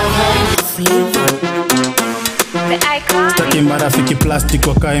 Baba, thank you. Taki marafiki plastic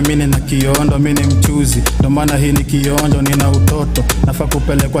wakae mini na kiondo, mini mchuzi, ndo maana hii ni kionjo, nina utoto, nafaa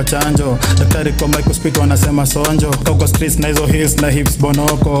kupelekwa chanjo, daktari kwa Michael Spit wanasema sonjo, kauko streets na hizo hills na hips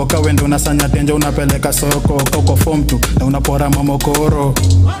bonoko, kawe ndo unasanya tenjo unapeleka soko, kauko form tu na unapora mamokoro,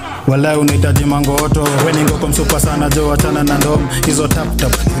 wala unahitaji mangoto, weni ngoko msupa sana jo, achana na ndom, hizo tap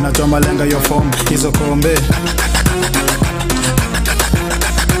tap, zinachoma lenga yo form, hizo kombe,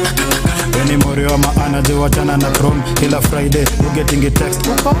 Weni morio maana jo wachana na chrome. Kila Friday you getting a text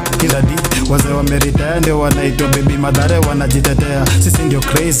kila di waze wa merita ndio wanaitwa baby madhare wanajitetea. Sisi ndio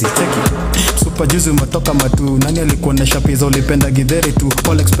crazy check super juice umetoka matu. Nani alikuonesha pizza ulipenda githeri tu.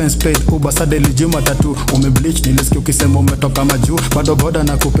 All expense paid Uber sadeli juma tatu. Umebleach nilisikia ukisema umetoka majuu. Bado boda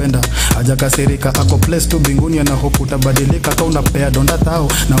na kupenda aja kasirika. Ako place tu binguni na hope utabadilika. Ka unapea donda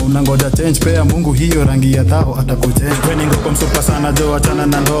tao na unangoja change. Pea Mungu hiyo rangi ya tao atakujenge. Weni ngoko msupa sana jo wachana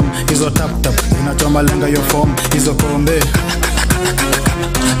na ndom. Hizo tap tap zinachoma lenga yo form. Hizo kombe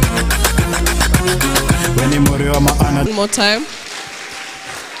weni morio maana. One more time.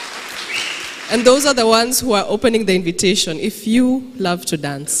 And those are the ones who are opening the invitation. If you love to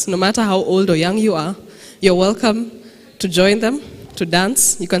dance, no matter how old or young you are, you're welcome to join them, to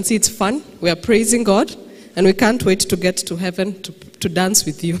dance. You can see it's fun. We are praising God, and we can't wait to get to heaven to dance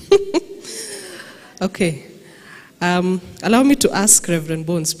with you. Okay. Allow me to ask Reverend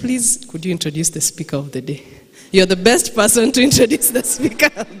Bones, please, could you introduce the speaker of the day? You're the best person to introduce the speaker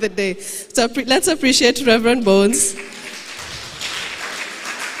of the day. So let's appreciate Reverend Bones.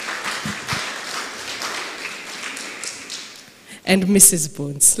 And Mrs.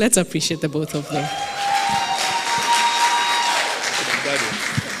 Bones. Let's appreciate the both of them.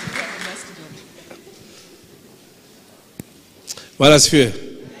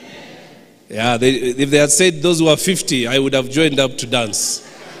 Yeah, if they had said those who are 50, I would have joined up to dance.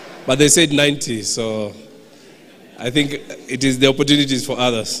 But they said 90, so I think it is the opportunities for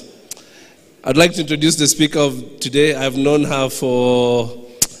others. I'd like to introduce the speaker of today. I've known her for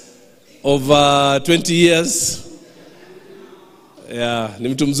over 20 years. Yeah, ni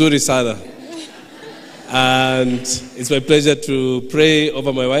mtu mzuri sana. And it's my pleasure to pray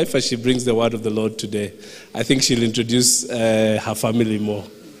over my wife as she brings the word of the Lord today. I think she'll introduce her family more.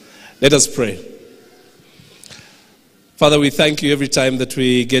 Let us pray. Father, we thank you every time that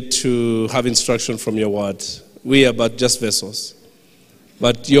we get to have instruction from your word. We are but just vessels.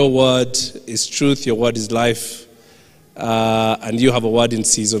 But your word is truth, your word is life, and you have a word in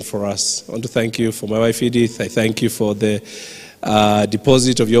season for us. I want to thank you for my wife Edyth. I thank you for the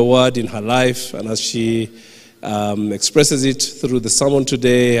deposit of your word in her life, and as she expresses it through the sermon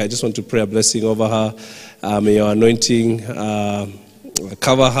today, I just want to pray a blessing over her. May your anointing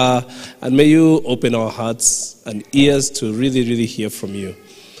cover her, and may you open our hearts and ears to really, really hear from you.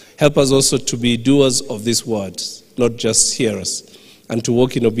 Help us also to be doers of this word, not just hearers, and to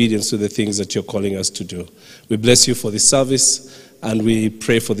walk in obedience to the things that you're calling us to do. We bless you for this service, and we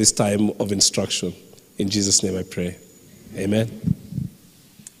pray for this time of instruction. In Jesus' name I pray. Amen.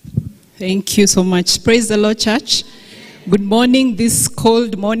 Thank you so much. Praise the Lord, church. Good morning, this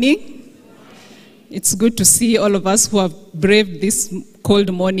cold morning. It's good to see all of us who have braved this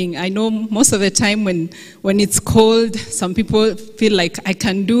cold morning. I know most of the time when it's cold, some people feel like I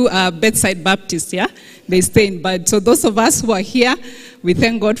can do a bedside Baptist, yeah? They stay in bed. So those of us who are here, we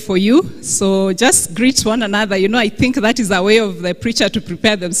thank God for you. So just greet one another. You know, I think that is a way of the preacher to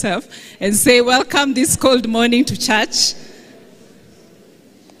prepare themselves and say, welcome this cold morning to church.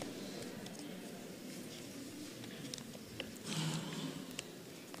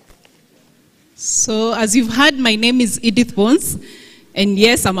 So as you've heard, my name is Edyth Bones, and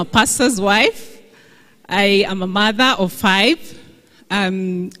yes, I'm a pastor's wife. I am a mother of 5.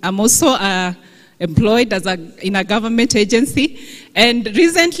 I'm also employed in a government agency, and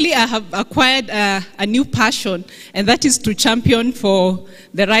recently I have acquired a new passion, and that is to champion for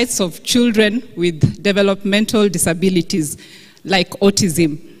the rights of children with developmental disabilities like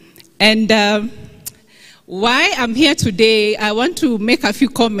autism. And why I'm here today, I want to make a few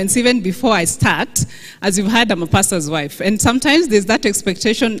comments even before I start. As you've heard, I'm a pastor's wife. And sometimes there's that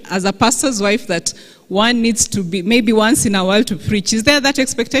expectation as a pastor's wife that one needs to be, maybe once in a while, to preach. Is there that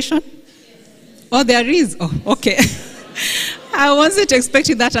expectation? Oh, there is? Oh, okay. I wasn't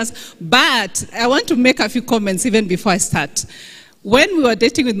expecting that answer. But I want to make a few comments even before I start. When we were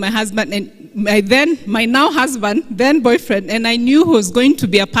dating with my husband, and my now husband, then boyfriend, and I knew he was going to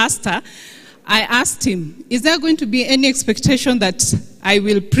be a pastor, I asked him, is there going to be any expectation that I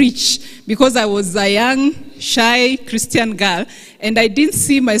will preach? Because I was a young, shy Christian girl, and I didn't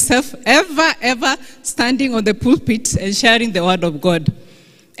see myself ever standing on the pulpit and sharing the word of God.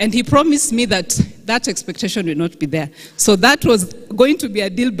 And he promised me that that expectation will not be there. So that was going to be a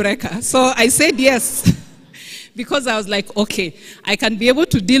deal breaker. So I said yes. Because I was like, okay, I can be able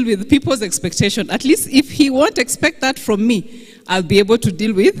to deal with people's expectation. At least if he won't expect that from me, I'll be able to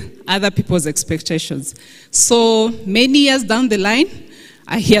deal with other people's expectations. So many years down the line,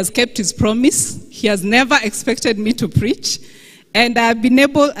 he has kept his promise. He has never expected me to preach. And I've been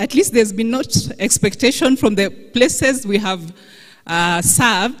able, at least there's been no expectation from the places we have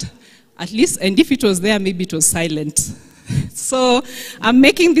served, at least, and if it was there, maybe it was silent. So I'm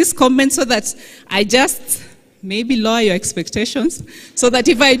making this comment so that I just maybe lower your expectations, so that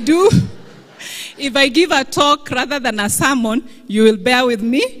if I give a talk rather than a sermon, you will bear with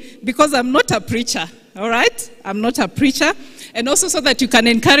me, because I'm not a preacher, all right? I'm not a preacher. And also so that you can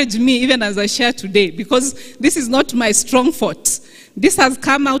encourage me even as I share today, because this is not my strong forte. This has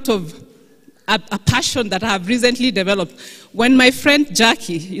come out of a passion that I have recently developed. When my friend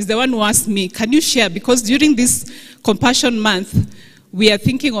Jackie is the one who asked me, can you share? Because during this Compassion Month, we are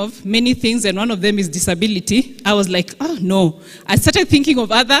thinking of many things, and one of them is disability. I was like, oh no. I started thinking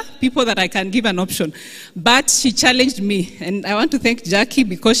of other people that I can give an option. But she challenged me, and I want to thank Jackie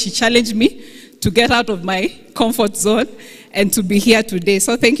because she challenged me to get out of my comfort zone and to be here today.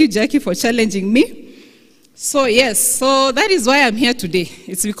 So thank you, Jackie, for challenging me. So yes, so that is why I'm here today.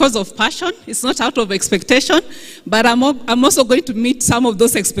 It's because of passion. It's not out of expectation, but I'm also going to meet some of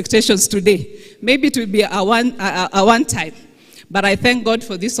those expectations today. Maybe it will be a one time. But I thank God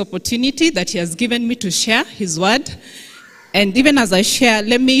for this opportunity that He has given me to share His word. And even as I share,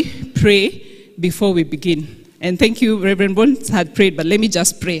 let me pray before we begin. And thank you, Reverend Bones had prayed, but let me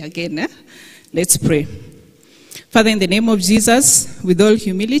just pray again. Let's pray. Father, in the name of Jesus, with all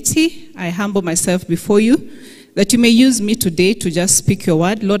humility, I humble myself before you, that you may use me today to just speak your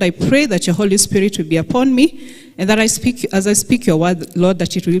word. Lord, I pray that your Holy Spirit will be upon me, and that as I speak your word, Lord,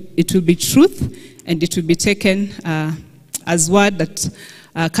 that it will be truth, and it will be taken as word that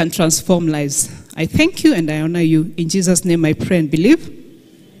can transform lives. I thank you and I honor you. In Jesus' name I pray and believe.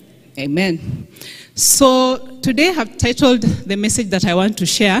 Amen. So today I have titled the message that I want to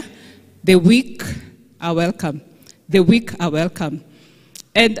share, The Weak Are Welcome. The weak are welcome.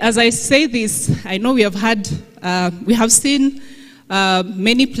 And as I say this, I know we have seen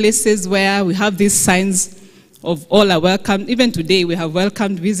many places where we have these signs of all are welcome. Even today we have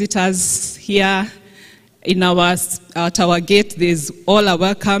welcomed visitors here. At our gate, there's all are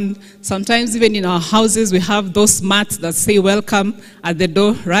welcome. Sometimes even in our houses, we have those mats that say welcome at the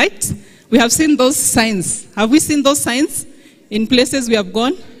door, right? We have seen those signs. Have we seen those signs in places we have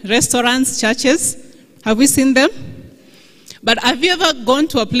gone? Restaurants, churches? Have we seen them? But have you ever gone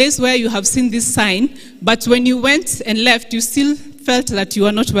to a place where you have seen this sign, but when you went and left, you still felt that you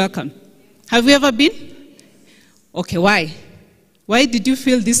are not welcome? Have you ever been? Okay, why? Why did you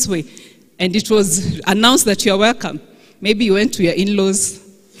feel this way? And it was announced that you are welcome. Maybe you went to your in-laws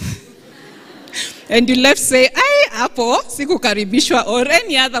and you left say, "Ai, hapo sikukaribishwa," or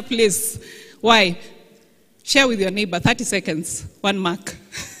any other place. Why? Share with your neighbor, 30 seconds, 1 mark.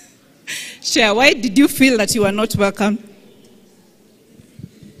 Share, why did you feel that you are not welcome?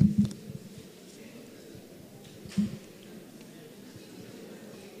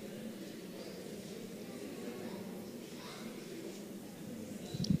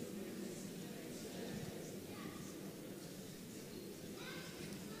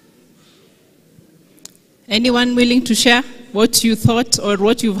 Anyone willing to share what you thought or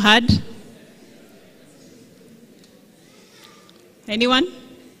what you've heard? Anyone?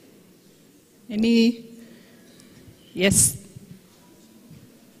 Any? Yes.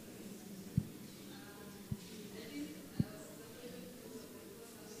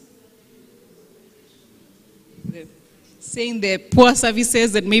 Saying the poor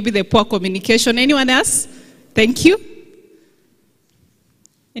services and maybe the poor communication. Anyone else? Thank you.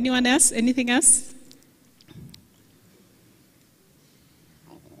 Anyone else? Anything else?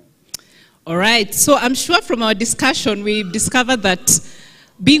 All right, so I'm sure from our discussion we've discovered that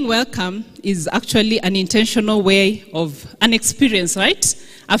being welcome is actually an intentional way of an experience, right?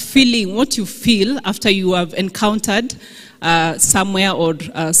 A feeling, what you feel after you have encountered somewhere or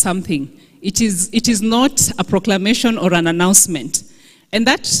something. It is not a proclamation or an announcement. And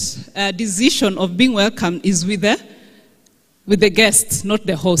that decision of being welcome is with the guest, not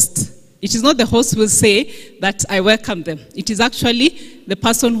the host. It is not the host who will say that I welcome them. It is actually the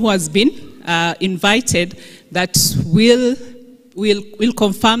person who has been invited that will will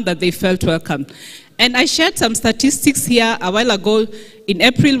confirm that they felt welcome. And I shared some statistics here a while ago in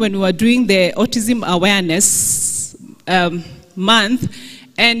April when we were doing the autism awareness month,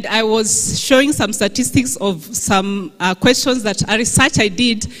 and I was showing some statistics of some questions that a research I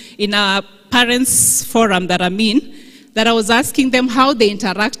did in our parents forum that I'm in, that I was asking them how they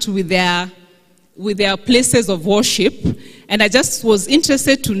interact with their places of worship, and I just was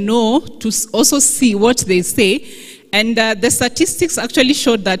interested to know, to also see what they say. And the statistics actually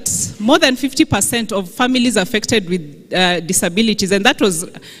showed that more than 50% of families affected with disabilities, and that was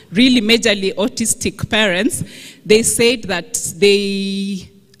really majorly autistic parents, they said that they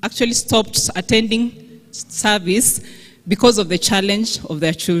actually stopped attending service because of the challenge of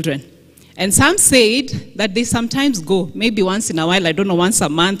their children. And some said that they sometimes go, maybe once in a while, I don't know, once a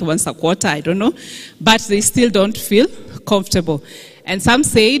month, once a quarter, I don't know, but they still don't feel comfortable. And some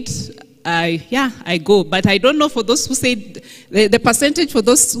said, yeah, I go. But I don't know for those who said, the percentage for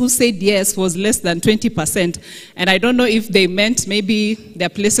those who said yes was less than 20%. And I don't know if they meant maybe their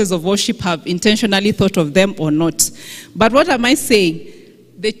places of worship have intentionally thought of them or not. But what am I saying?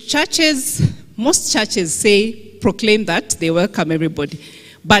 The churches, most churches proclaim that they welcome everybody.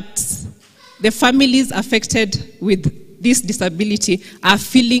 But the families affected with this disability are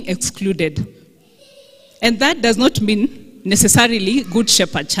feeling excluded. And that does not mean necessarily Good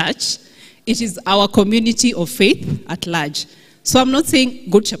Shepherd Church. It is our community of faith at large. So I'm not saying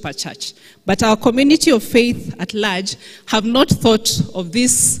Good Shepherd Church, but our community of faith at large have not thought of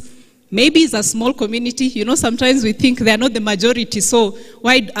this. Maybe it's a small community. You know, sometimes we think they are not the majority, so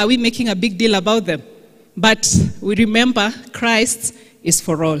why are we making a big deal about them? But we remember Christ is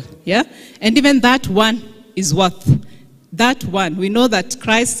for all, yeah? And even that one is worth. That one, we know that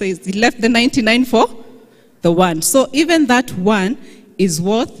Christ says he left the 99 for the one. So even that one is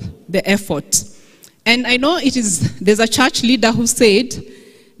worth the effort. And I know there's a church leader who said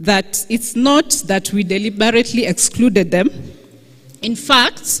that it's not that we deliberately excluded them. In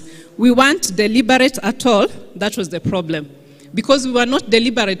fact, we weren't deliberate at all. That was the problem. Because we were not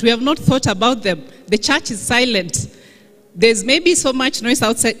deliberate, we have not thought about them. The church is silent. There's maybe so much noise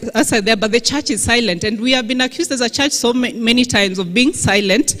outside there, but the church is silent. And we have been accused as a church so many times of being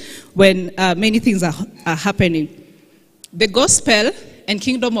silent when many things are happening. The gospel and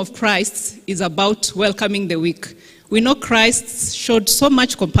kingdom of Christ is about welcoming the weak. We know Christ showed so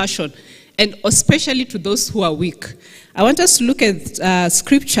much compassion, and especially to those who are weak. I want us to look at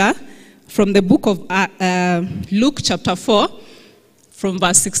scripture from the book of Luke chapter 4, from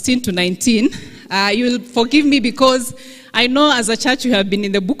verse 16 to 19. You will forgive me because I know as a church you have been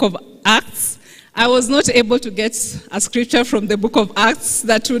in the book of Acts. I was not able to get a scripture from the book of Acts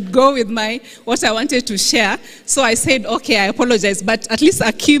that would go with what I wanted to share. So I said, okay, I apologize. But at least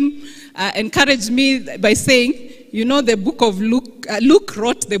Akim encouraged me by saying, you know, the book of Luke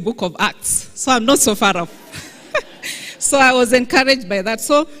wrote the book of Acts. So I'm not so far off. So I was encouraged by that.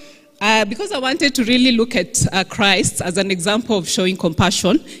 So because I wanted to really look at Christ as an example of showing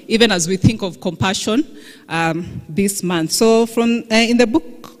compassion, even as we think of compassion this month. So from in the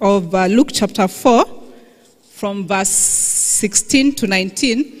book of Luke chapter 4, from verse 16 to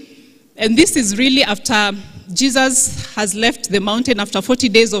 19, and this is really after Jesus has left the mountain after 40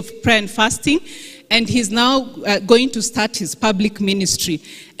 days of prayer and fasting, and he's now going to start his public ministry.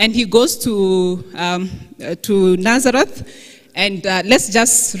 And he goes to Nazareth. And let's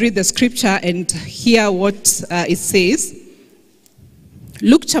just read the scripture and hear what it says.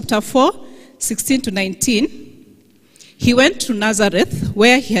 Luke chapter 4, 16 to 19. He went to Nazareth,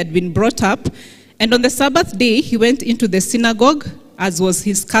 where he had been brought up, and on the Sabbath day he went into the synagogue, as was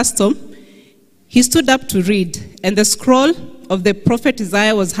his custom. He stood up to read, and the scroll of the prophet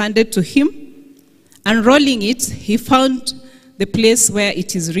Isaiah was handed to him. Unrolling it, he found the place where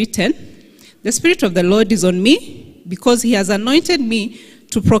it is written, "The Spirit of the Lord is on me, because he has anointed me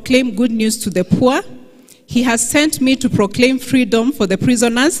to proclaim good news to the poor. He has sent me to proclaim freedom for the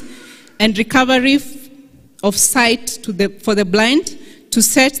prisoners and recovery of sight for the blind, to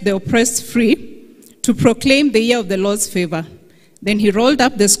set the oppressed free, to proclaim the year of the Lord's favor." Then he rolled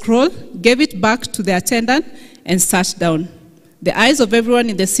up the scroll, gave it back to the attendant, and sat down. The eyes of everyone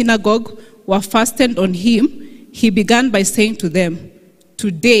in the synagogue were fastened on him. He began by saying to them,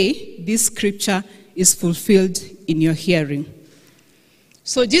 "Today this scripture is fulfilled in your hearing."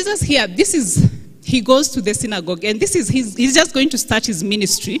 So Jesus here, he goes to the synagogue, and he's just going to start his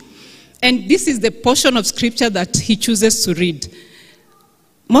ministry. And this is the portion of scripture that he chooses to read.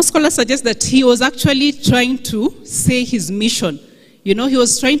 Most scholars suggest that he was actually trying to say his mission. You know, he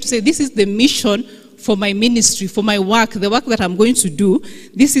was trying to say, this is the mission for my ministry, for my work, the work that I'm going to do.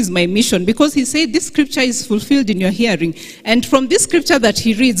 This is my mission. Because he said this scripture is fulfilled in your hearing. And from this scripture that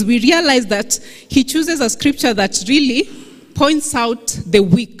he reads, we realize that he chooses a scripture that really points out the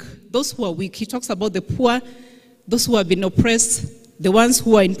weak, those who are weak. He talks about the poor, those who have been oppressed, the ones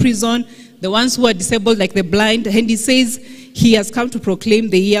who are in prison, the ones who are disabled like the blind. And he says he has come to proclaim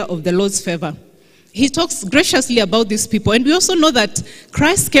the year of the Lord's favor. He talks graciously about these people. And we also know that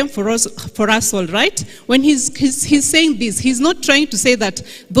Christ came for us all, right? When he's saying this, he's not trying to say that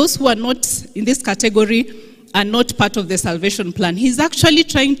those who are not in this category are not part of the salvation plan. He's actually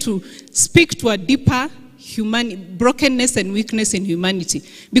trying to speak to a deeper brokenness and weakness in humanity,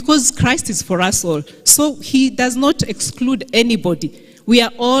 because Christ is for us all. So he does not exclude anybody. We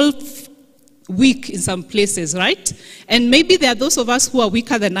are all weak in some places, right? And maybe there are those of us who are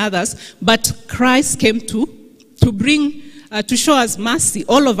weaker than others, but Christ came to bring, to show us mercy,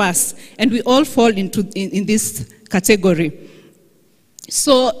 all of us, and we all fall in this category.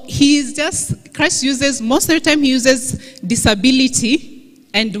 So Christ uses, most of the time he uses disability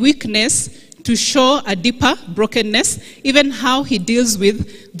and weakness to show a deeper brokenness, even how he deals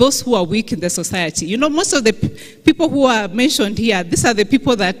with those who are weak in the society. You know, most of the people who are mentioned here, these are the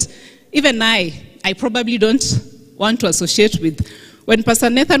people that even I probably don't want to associate with. When Pastor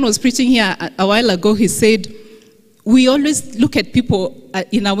Nathan was preaching here a while ago, he said, we always look at people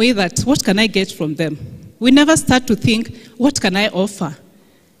in a way that, what can I get from them? We never start to think, what can I offer?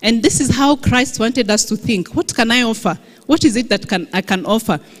 And this is how Christ wanted us to think. What can I offer? What is it that I can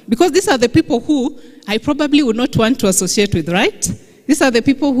offer? Because these are the people who I probably would not want to associate with, right? These are the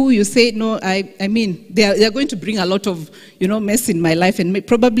people who you say, no, I mean, they are going to bring a lot of, mess in my life, and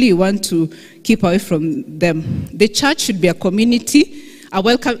probably you want to keep away from them. The church should be a community, a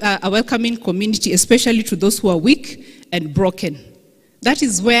welcoming community, especially to those who are weak and broken. That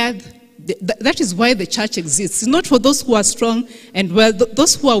is why the church exists. It's not for those who are strong and well.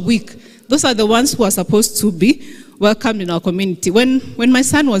 Those who are weak, those are the ones who are supposed to be welcomed in our community. When my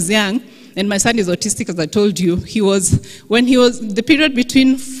son was young, and my son is autistic, as I told you, the period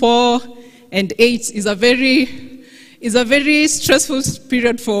between 4 and 8 is a very stressful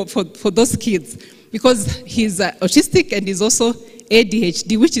period for those kids, because he's autistic and he's also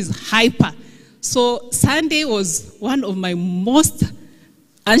ADHD, which is hyper. So Sunday was one of my most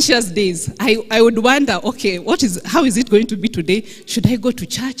anxious days. I would wonder, okay, how is it going to be today? Should I go to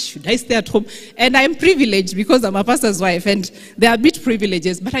church? Should I stay at home? And I'm privileged because I'm a pastor's wife, and there are bit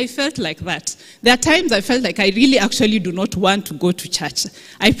privileges, but I felt like that. There are times I felt like I really actually do not want to go to church.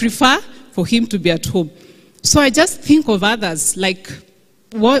 I prefer for him to be at home. So I just think of others, like,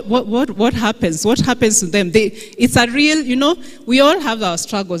 what happens? What happens to them? It's a real, we all have our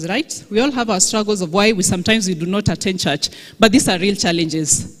struggles, right? We all have our struggles of why sometimes we do not attend church. But these are real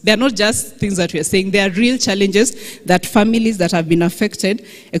challenges. They're not just things that we are saying. They are real challenges that families that have been affected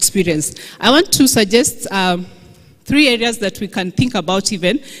experience. I want to suggest 3 areas that we can think about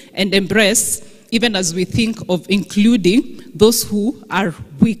even and embrace, even as we think of including those who are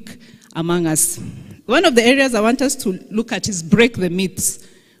weak among us. One of the areas I want us to look at is break the myths.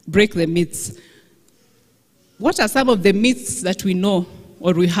 Break the myths. What are some of the myths that we know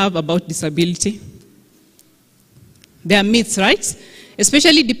or we have about disability? There are myths, right?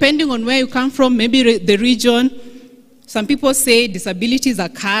 Especially depending on where you come from, maybe the region. Some people say disability is a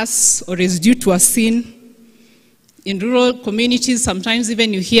curse or is due to a sin. In rural communities, sometimes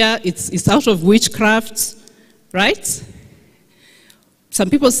even you hear it's out of witchcraft, right? Some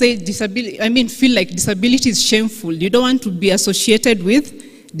people say feel like disability is shameful. You don't want to be associated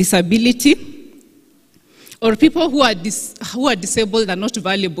with disability. Or people who are disabled are not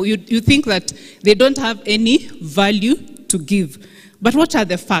valuable. You think that they don't have any value to give. But what are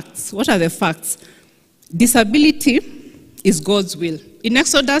the facts? What are the facts? Disability is God's will. In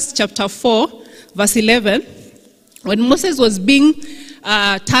Exodus chapter 4, verse 11, when Moses was being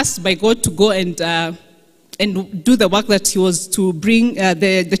tasked by God to go and do the work that he was to bring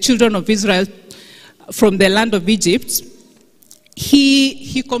the children of Israel from the land of Egypt,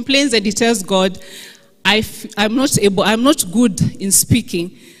 he complains and he tells God, I'm not good in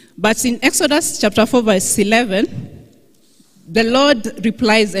speaking. But in Exodus chapter 4, verse 11, the Lord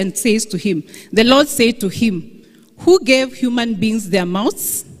replies and says to him, the Lord said to him, who gave human beings their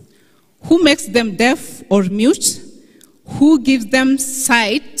mouths? Who makes them deaf or mute? Who gives them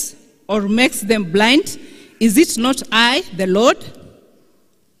sight or makes them blind? Is it not I, the Lord?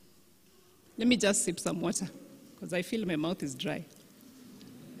 Let me just sip some water, because I feel my mouth is dry.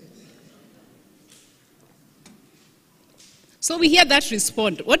 So we hear that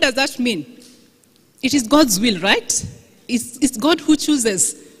respond. What does that mean? It is God's will, right? It's God who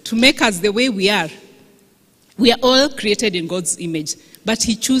chooses to make us the way we are. We are all created in God's image, but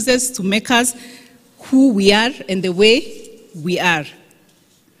he chooses to make us who we are and the way we are.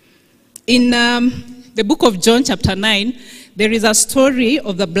 In the book of John chapter 9, there is a story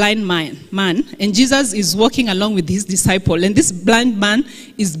of the blind man, and Jesus is walking along with his disciple, and this blind man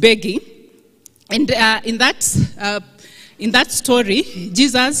is begging. And in that story,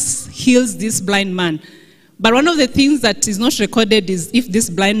 Jesus heals this blind man. But one of the things that is not recorded is if this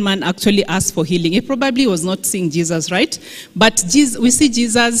blind man actually asked for healing. He probably was not seeing Jesus, right? But we see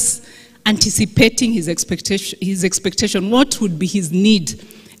Jesus anticipating his expectation, what would be his need.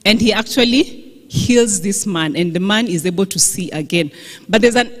 And he actually heals this man, and the man is able to see again. But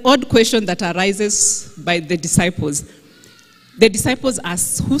there's an odd question that arises by the disciples. The disciples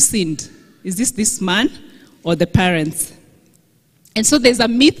ask, who sinned? Is this man or the parents? And so there's a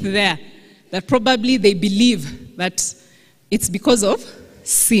myth there that probably they believe that it's because of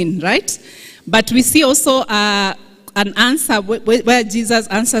sin, right? But we see also an answer where Jesus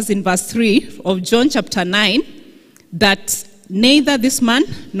answers in verse 3 of John chapter 9 that neither this man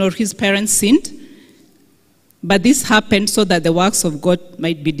nor his parents sinned, but this happened so that the works of God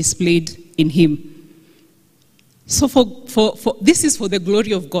might be displayed in him. So this is for the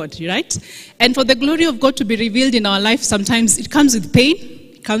glory of God, right? And for the glory of God to be revealed in our life, sometimes it comes with pain,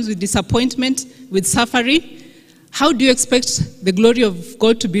 it comes with disappointment, with suffering. How do you expect the glory of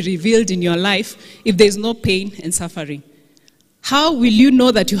God to be revealed in your life if there is no pain and suffering? How will you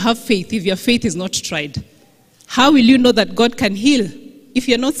know that you have faith if your faith is not tried? How will you know that God can heal if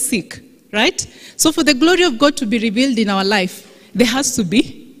you're not sick, right? So for the glory of God to be revealed in our life, there has to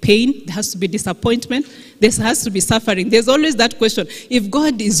be pain, there has to be disappointment, there has to be suffering. There's always that question, if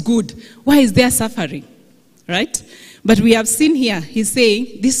God is good, why is there suffering, right? But we have seen here, he's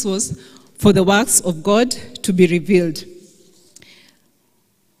saying this was for the works of God to be revealed.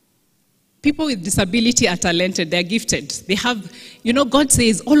 People with disability are talented, they're gifted. They have, God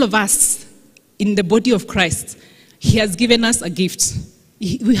says all of us in the body of Christ, he has given us a gift.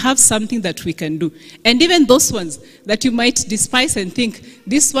 We have something that we can do. And even those ones that you might despise and think,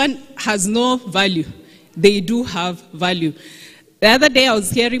 this one has no value, they do have value. The other day I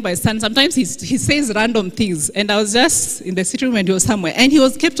was hearing my son, sometimes he says random things, and I was just in the sitting room and he was somewhere, and he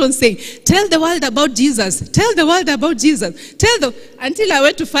kept on saying, tell the world about Jesus, tell the world about Jesus, until I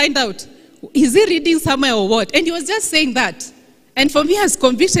went to find out, is he reading somewhere or what? And he was just saying that. And for me, I was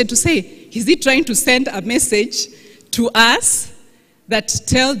convicted to say, is he trying to send a message to us that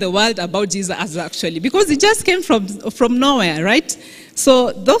tell the world about Jesus actually? Because it just came from nowhere, right?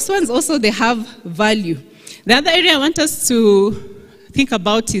 So those ones also, they have value. The other area I want us to think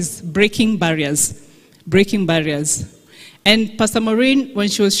about is breaking barriers. Breaking barriers. And Pastor Maureen, when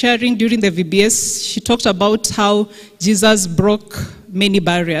she was sharing during the VBS, she talked about how Jesus broke many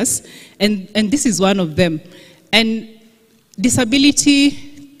barriers. And this is one of them. And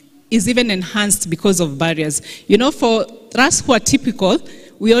disability is even enhanced because of barriers. For us who are typical,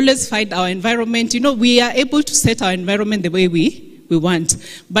 we always find our environment, we are able to set our environment the way we want.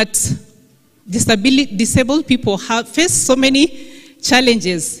 But disabled people face so many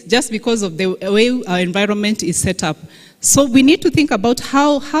challenges just because of the way our environment is set up. So we need to think about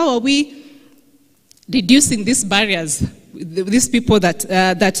how are we reducing these barriers, these people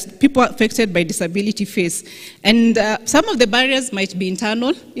that people affected by disability face. And some of the barriers might be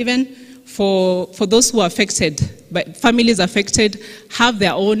internal, even for those who are affected, but families affected have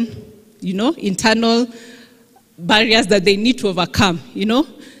their own, internal barriers that they need to overcome,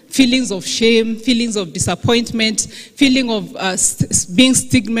 feelings of shame, feelings of disappointment, feeling of being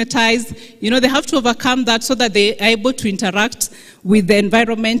stigmatized. They have to overcome that so that they are able to interact with the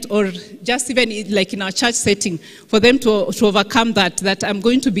environment, or just even like in our church setting, for them to overcome that I'm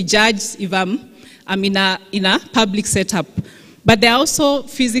going to be judged if I'm in a public setup. But there are also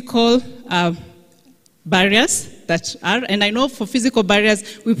physical barriers that are, and I know for physical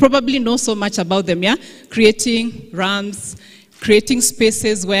barriers, we probably know so much about them, yeah? Creating ramps, creating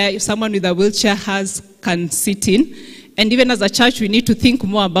spaces where someone with a wheelchair can sit in. And even as a church, we need to think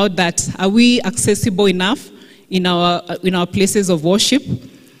more about that. Are we accessible enough in our places of worship?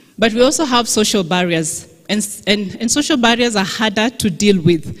 But we also have social barriers. And social barriers are harder to deal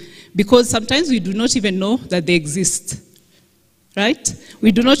with because sometimes we do not even know that they exist. Right?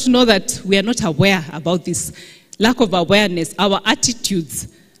 We do not know that we are not aware about this. Lack of awareness, our attitudes,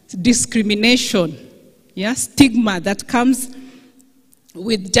 discrimination, yeah, stigma that comes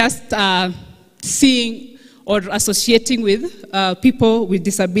with just seeing or associating with people with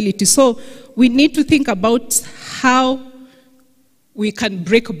disability. So we need to think about how we can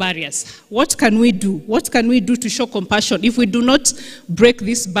break barriers. What can we do? What can we do to show compassion if we do not break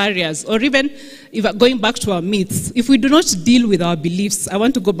these barriers? Or even if going back to our myths, if we do not deal with our beliefs. I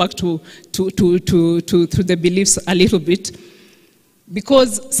want to go back to the beliefs a little bit,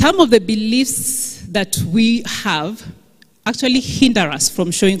 because some of the beliefs that we have actually hinder us from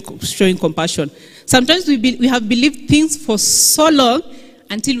showing compassion. Sometimes we have believed things for so long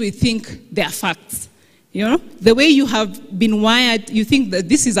until we think they are facts. You know, the way you have been wired, you think that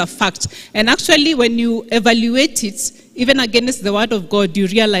this is a fact. And actually, when you evaluate it, even against the word of God, you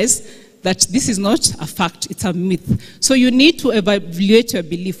realize that this is not a fact, it's a myth. So you need to evaluate your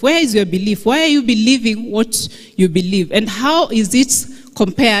belief. Where is your belief? Why are you believing what you believe? And how is it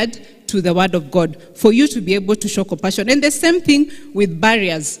compared to the word of God for you to be able to show compassion? And the same thing with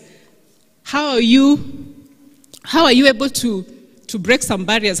barriers. How are you able to break some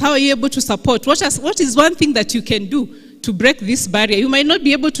barriers? How are you able to support? What is one thing that you can do to break this barrier? You might not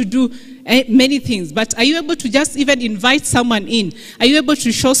be able to do many things, but are you able to just even invite someone in? Are you able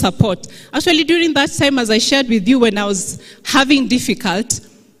to show support? Actually, during that time, as I shared with you, when I was having difficult,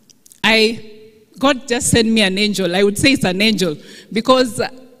 God just sent me an angel. I would say it's an angel, because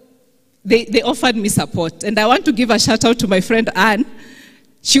they offered me support. And I want to give a shout out to my friend Anne.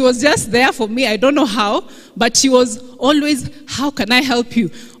 She was just there for me. I don't know how, but she was always, how can I help you?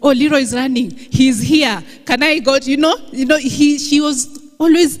 Oh, Leroy is running. He's here. Can I go? She was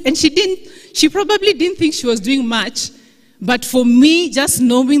always, and she probably didn't think she was doing much. But for me, just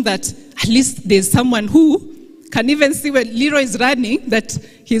knowing that at least there's someone who can even see when Leroy is running, that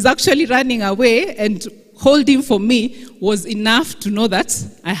he's actually running away, and holding for me was enough to know that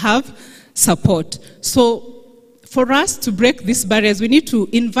I have support. So for us to break these barriers, we need to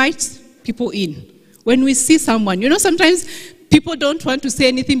invite people in. When we see someone, sometimes people don't want to say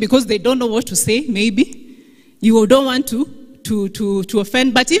anything because they don't know what to say, maybe. You don't want to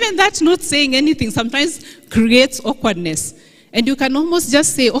offend, but even that not saying anything sometimes creates awkwardness. And you can almost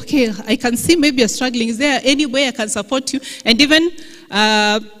just say, okay, I can see maybe you're struggling. Is there any way I can support you? And even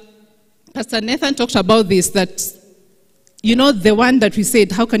Pastor Nathan talked about this, that the one that we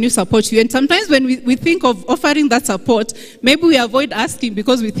said, how can you support you? And sometimes when we think of offering that support, maybe we avoid asking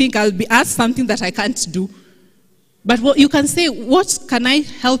because we think I'll be asked something that I can't do. But what you can say, what can I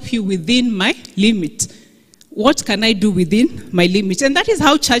help you within my limit? What can I do within my limit? And that is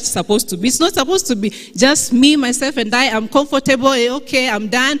how church is supposed to be. It's not supposed to be just me, myself, and I am comfortable. Okay, I'm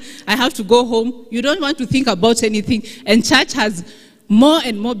done. I have to go home. You don't want to think about anything. And church has more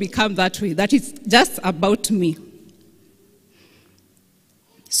and more become that way, that it's just about me.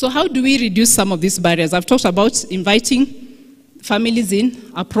 So how do we reduce some of these barriers? I've talked about inviting families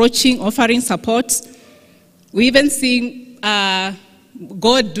in, approaching, offering support. We even see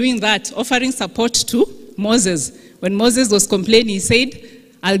God doing that, offering support to Moses. When Moses was complaining, he said,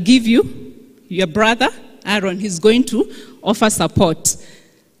 I'll give you your brother, Aaron. He's going to offer support.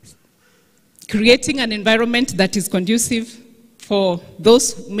 Creating an environment that is conducive for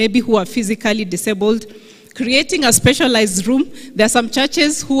those maybe who are physically disabled. Creating a specialized room. There are some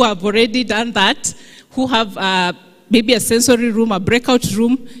churches who have already done that, who have maybe a sensory room, a breakout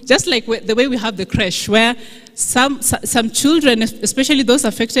room, just like the way we have the creche, where some children, especially those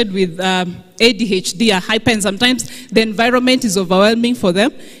affected with ADHD, are hyper, and sometimes the environment is overwhelming for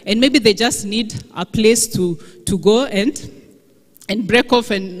them, and maybe they just need a place to go and break off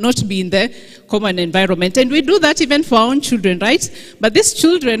and not be in the common environment. And we do that even for our own children, right? But these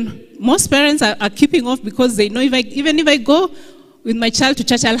children, most parents are keeping off because they know even if I go with my child to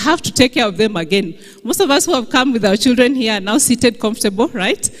church, I'll have to take care of them again. Most of us who have come with our children here are now seated comfortable,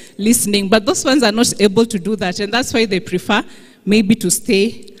 right? Listening. But those ones are not able to do that. And that's why they prefer maybe to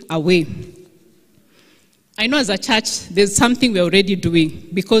stay away. I know as a church, there's something we're already doing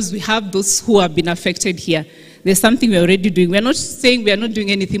because we have those who have been affected here. There's something we're already doing. We're not saying we are not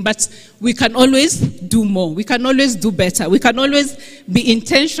doing anything, but we can always do more. We can always do better. We can always be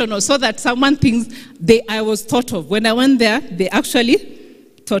intentional so that someone thinks I was thought of. When I went there, they actually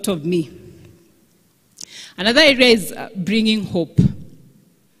thought of me. Another area is bringing hope.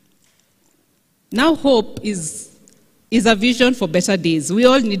 Now hope is a vision for better days. We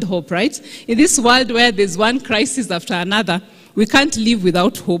all need hope, right? In this world where there's one crisis after another, we can't live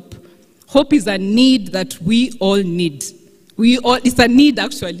without hope. Hope is a need that we all need. It's a need,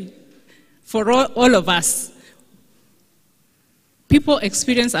 actually, for all of us. People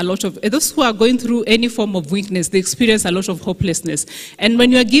experience a lot of, those who are going through any form of weakness, they experience a lot of hopelessness. And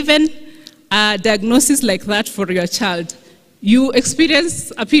when you're given a diagnosis like that for your child, you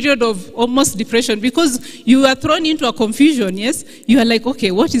experience a period of almost depression because you are thrown into a confusion, yes? You are like,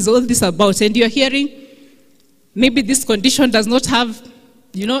 okay, what is all this about? And you're hearing maybe this condition does not have,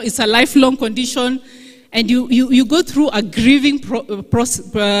 it's a lifelong condition, and you go through a grieving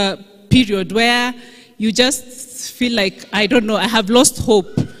period where you just feel like, I don't know, I have lost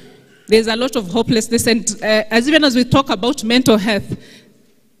hope. There's a lot of hopelessness, and even as we talk about mental health,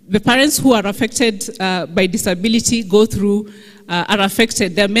 the parents who are affected by disability are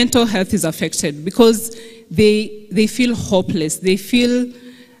affected. Their mental health is affected because they feel hopeless. They feel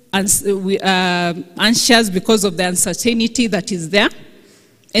anxious because of the uncertainty that is there.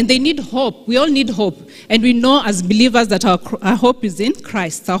 And they need hope. We all need hope. And we know as believers that our hope is in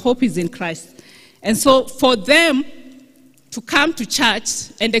Christ. Our hope is in Christ. And so for them to come to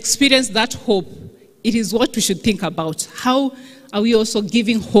church and experience that hope, it is what we should think about. How are we also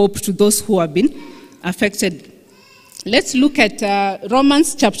giving hope to those who have been affected? Let's look at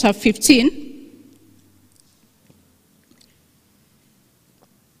Romans chapter 15.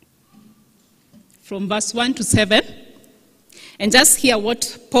 From verse 1 to 7. And just hear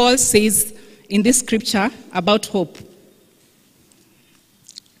what Paul says in this scripture about hope.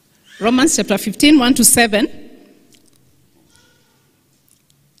 Romans chapter 15, 1 to 7.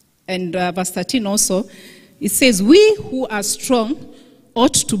 And verse 13 also. It says, we who are strong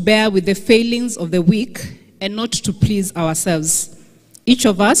ought to bear with the failings of the weak and not to please ourselves. Each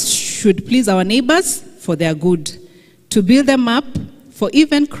of us should please our neighbors for their good, to build them up, for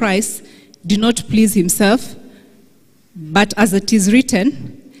even Christ did not please himself, but as it is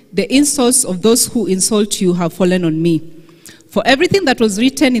written, the insults of those who insult you have fallen on me. For everything that was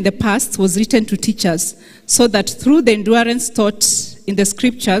written in the past was written to teach us, so that through the endurance taught in the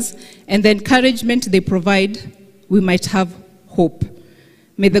scriptures and the encouragement they provide, we might have hope.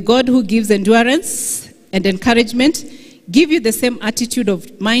 May the God who gives endurance and encouragement give you the same attitude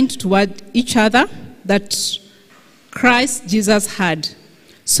of mind toward each other that Christ Jesus had,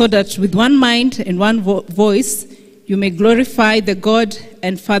 so that with one mind and one voice you may glorify the God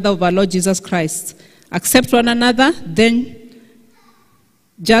and Father of our Lord Jesus Christ. Accept one another, then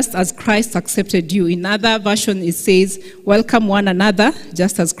just as Christ accepted you. In other version it says, welcome one another,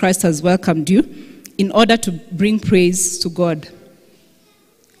 just as Christ has welcomed you, in order to bring praise to God.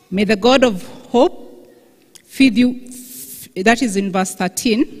 May the God of hope feed you, that is in verse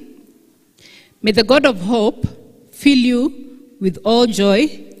 13. May the God of hope fill you with all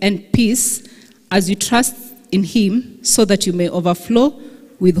joy and peace as you trust in him, so that you may overflow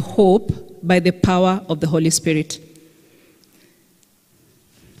with hope by the power of the Holy Spirit.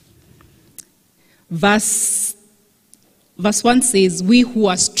 Verse 1 says, we who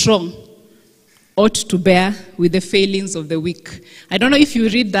are strong ought to bear with the failings of the weak. I don't know if you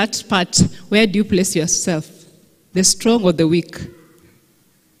read that part, where do you place yourself? The strong or the weak?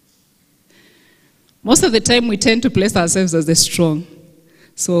 Most of the time we tend to place ourselves as the strong.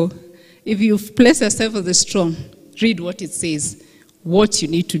 So if you place yourself as the strong, read what it says, what you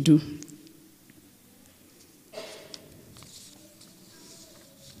need to do.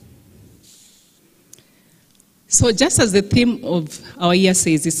 So just as the theme of our year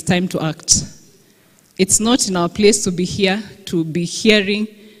says, it's time to act. It's not in our place to be here, to be hearing,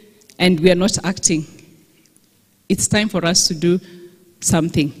 and we are not acting. It's time for us to do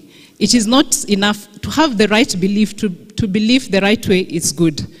something. It is not enough to have the right belief, to believe the right way is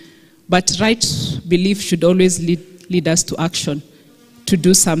good. But right belief should always lead us to action, to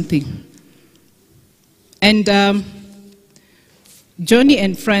do something. And Johnny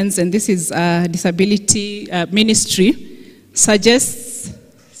and Friends, and this is disability ministry, suggests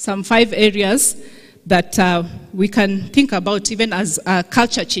some 5 areas that we can think about even as a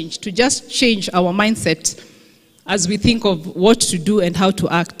culture change, to just change our mindset as we think of what to do and how to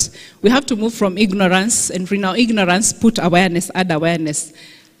act. We have to move from ignorance, and in our ignorance, put awareness, add awareness.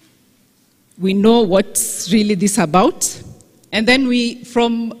 We know what's really this about. And then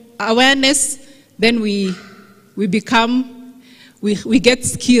from awareness, then we get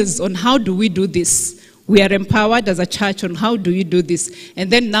skills on how do we do this. We are empowered as a church on how do you do this. And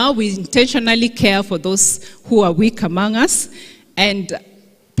then now we intentionally care for those who are weak among us and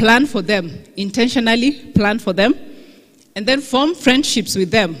plan for them, intentionally plan for them, and then form friendships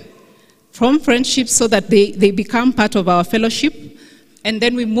with them. Form friendships so that they become part of our fellowship. And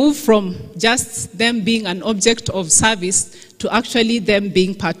then we move from just them being an object of service to actually them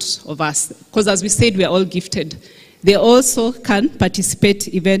being part of us. Because as we said, we are all gifted. They also can participate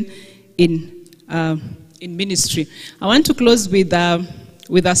even in ministry. I want to close with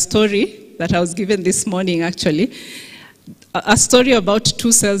a story that I was given this morning, actually. A story about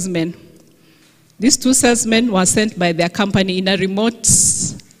 2 salesmen. These 2 salesmen were sent by their company in a remote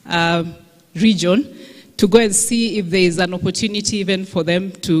region to go and see if there is an opportunity even for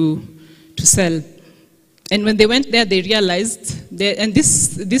them to sell. And when they went there, they realized, and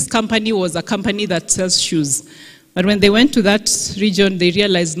this company was a company that sells shoes. But when they went to that region, they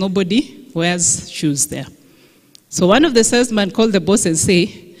realized nobody wears shoes there. So one of the salesmen called the boss and said,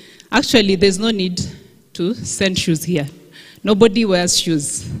 actually, there's no need to send shoes here. Nobody wears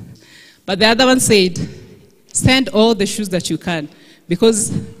shoes. But the other one said, send all the shoes that you can,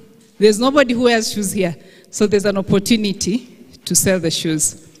 because there's nobody who wears shoes here. So there's an opportunity to sell the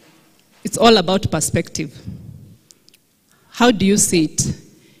shoes. It's all about perspective. How do you see it?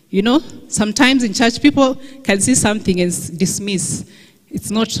 You know, sometimes in church, people can see something and dismiss.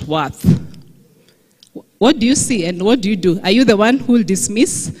 It's not worth. What do you see and what do you do? Are you the one who will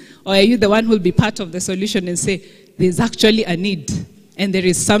dismiss, or are you the one who will be part of the solution and say, there's actually a need and there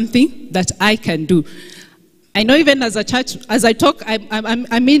is something that I can do? I know even as a church, as I talk,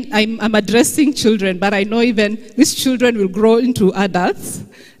 I'm addressing children, but I know even these children will grow into adults,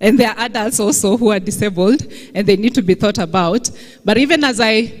 and there are adults also who are disabled, and they need to be thought about. But even as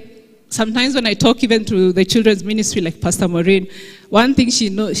sometimes when I talk even to the children's ministry, like Pastor Maureen, one thing she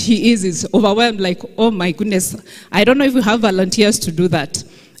is overwhelmed, like, oh my goodness, I don't know if we have volunteers to do that.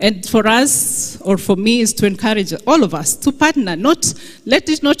 And for us, or for me, is to encourage all of us to partner, let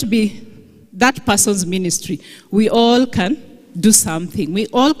it not be that person's ministry. We all can do something. We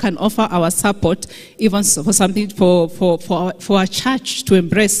all can offer our support, even for something for our church to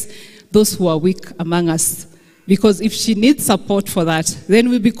embrace those who are weak among us. Because if she needs support for that, then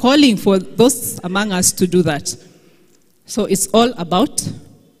we'll be calling for those among us to do that. So it's all about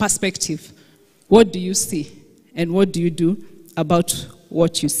perspective. What do you see? And what do you do about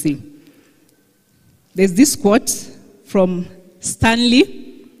what you see? There's this quote from Stanley.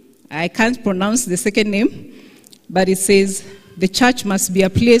 I can't pronounce the second name, but it says, the church must be a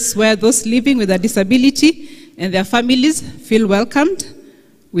place where those living with a disability and their families feel welcomed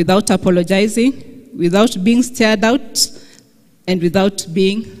without apologizing, without being stared out, and without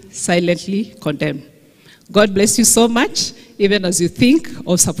being silently condemned. God bless you so much, even as you think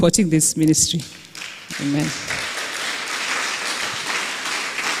of supporting this ministry. Amen.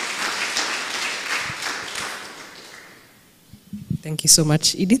 Thank you so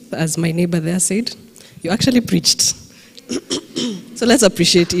much, Edyth. As my neighbor there said, you actually preached. So let's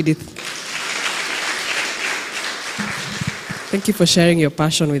appreciate Edyth. Thank you for sharing your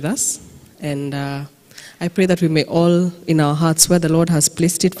passion with us. And I pray that we may all, in our hearts, where the Lord has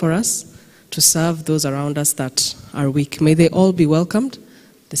placed it for us, to serve those around us that are weak. May they all be welcomed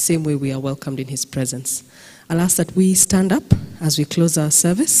the same way we are welcomed in His presence. I'll ask that we stand up as we close our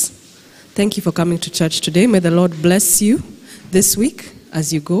service. Thank you for coming to church today. May the Lord bless you this week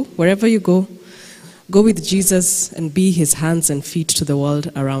as you go. Wherever you go, go with Jesus and be His hands and feet to the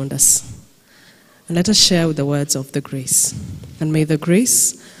world around us. And let us share the words of the grace. And may the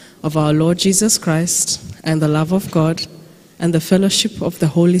grace of our Lord Jesus Christ and the love of God and the fellowship of the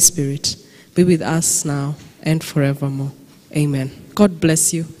Holy Spirit be with us now and forevermore. Amen. God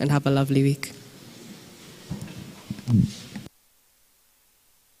bless you and have a lovely week.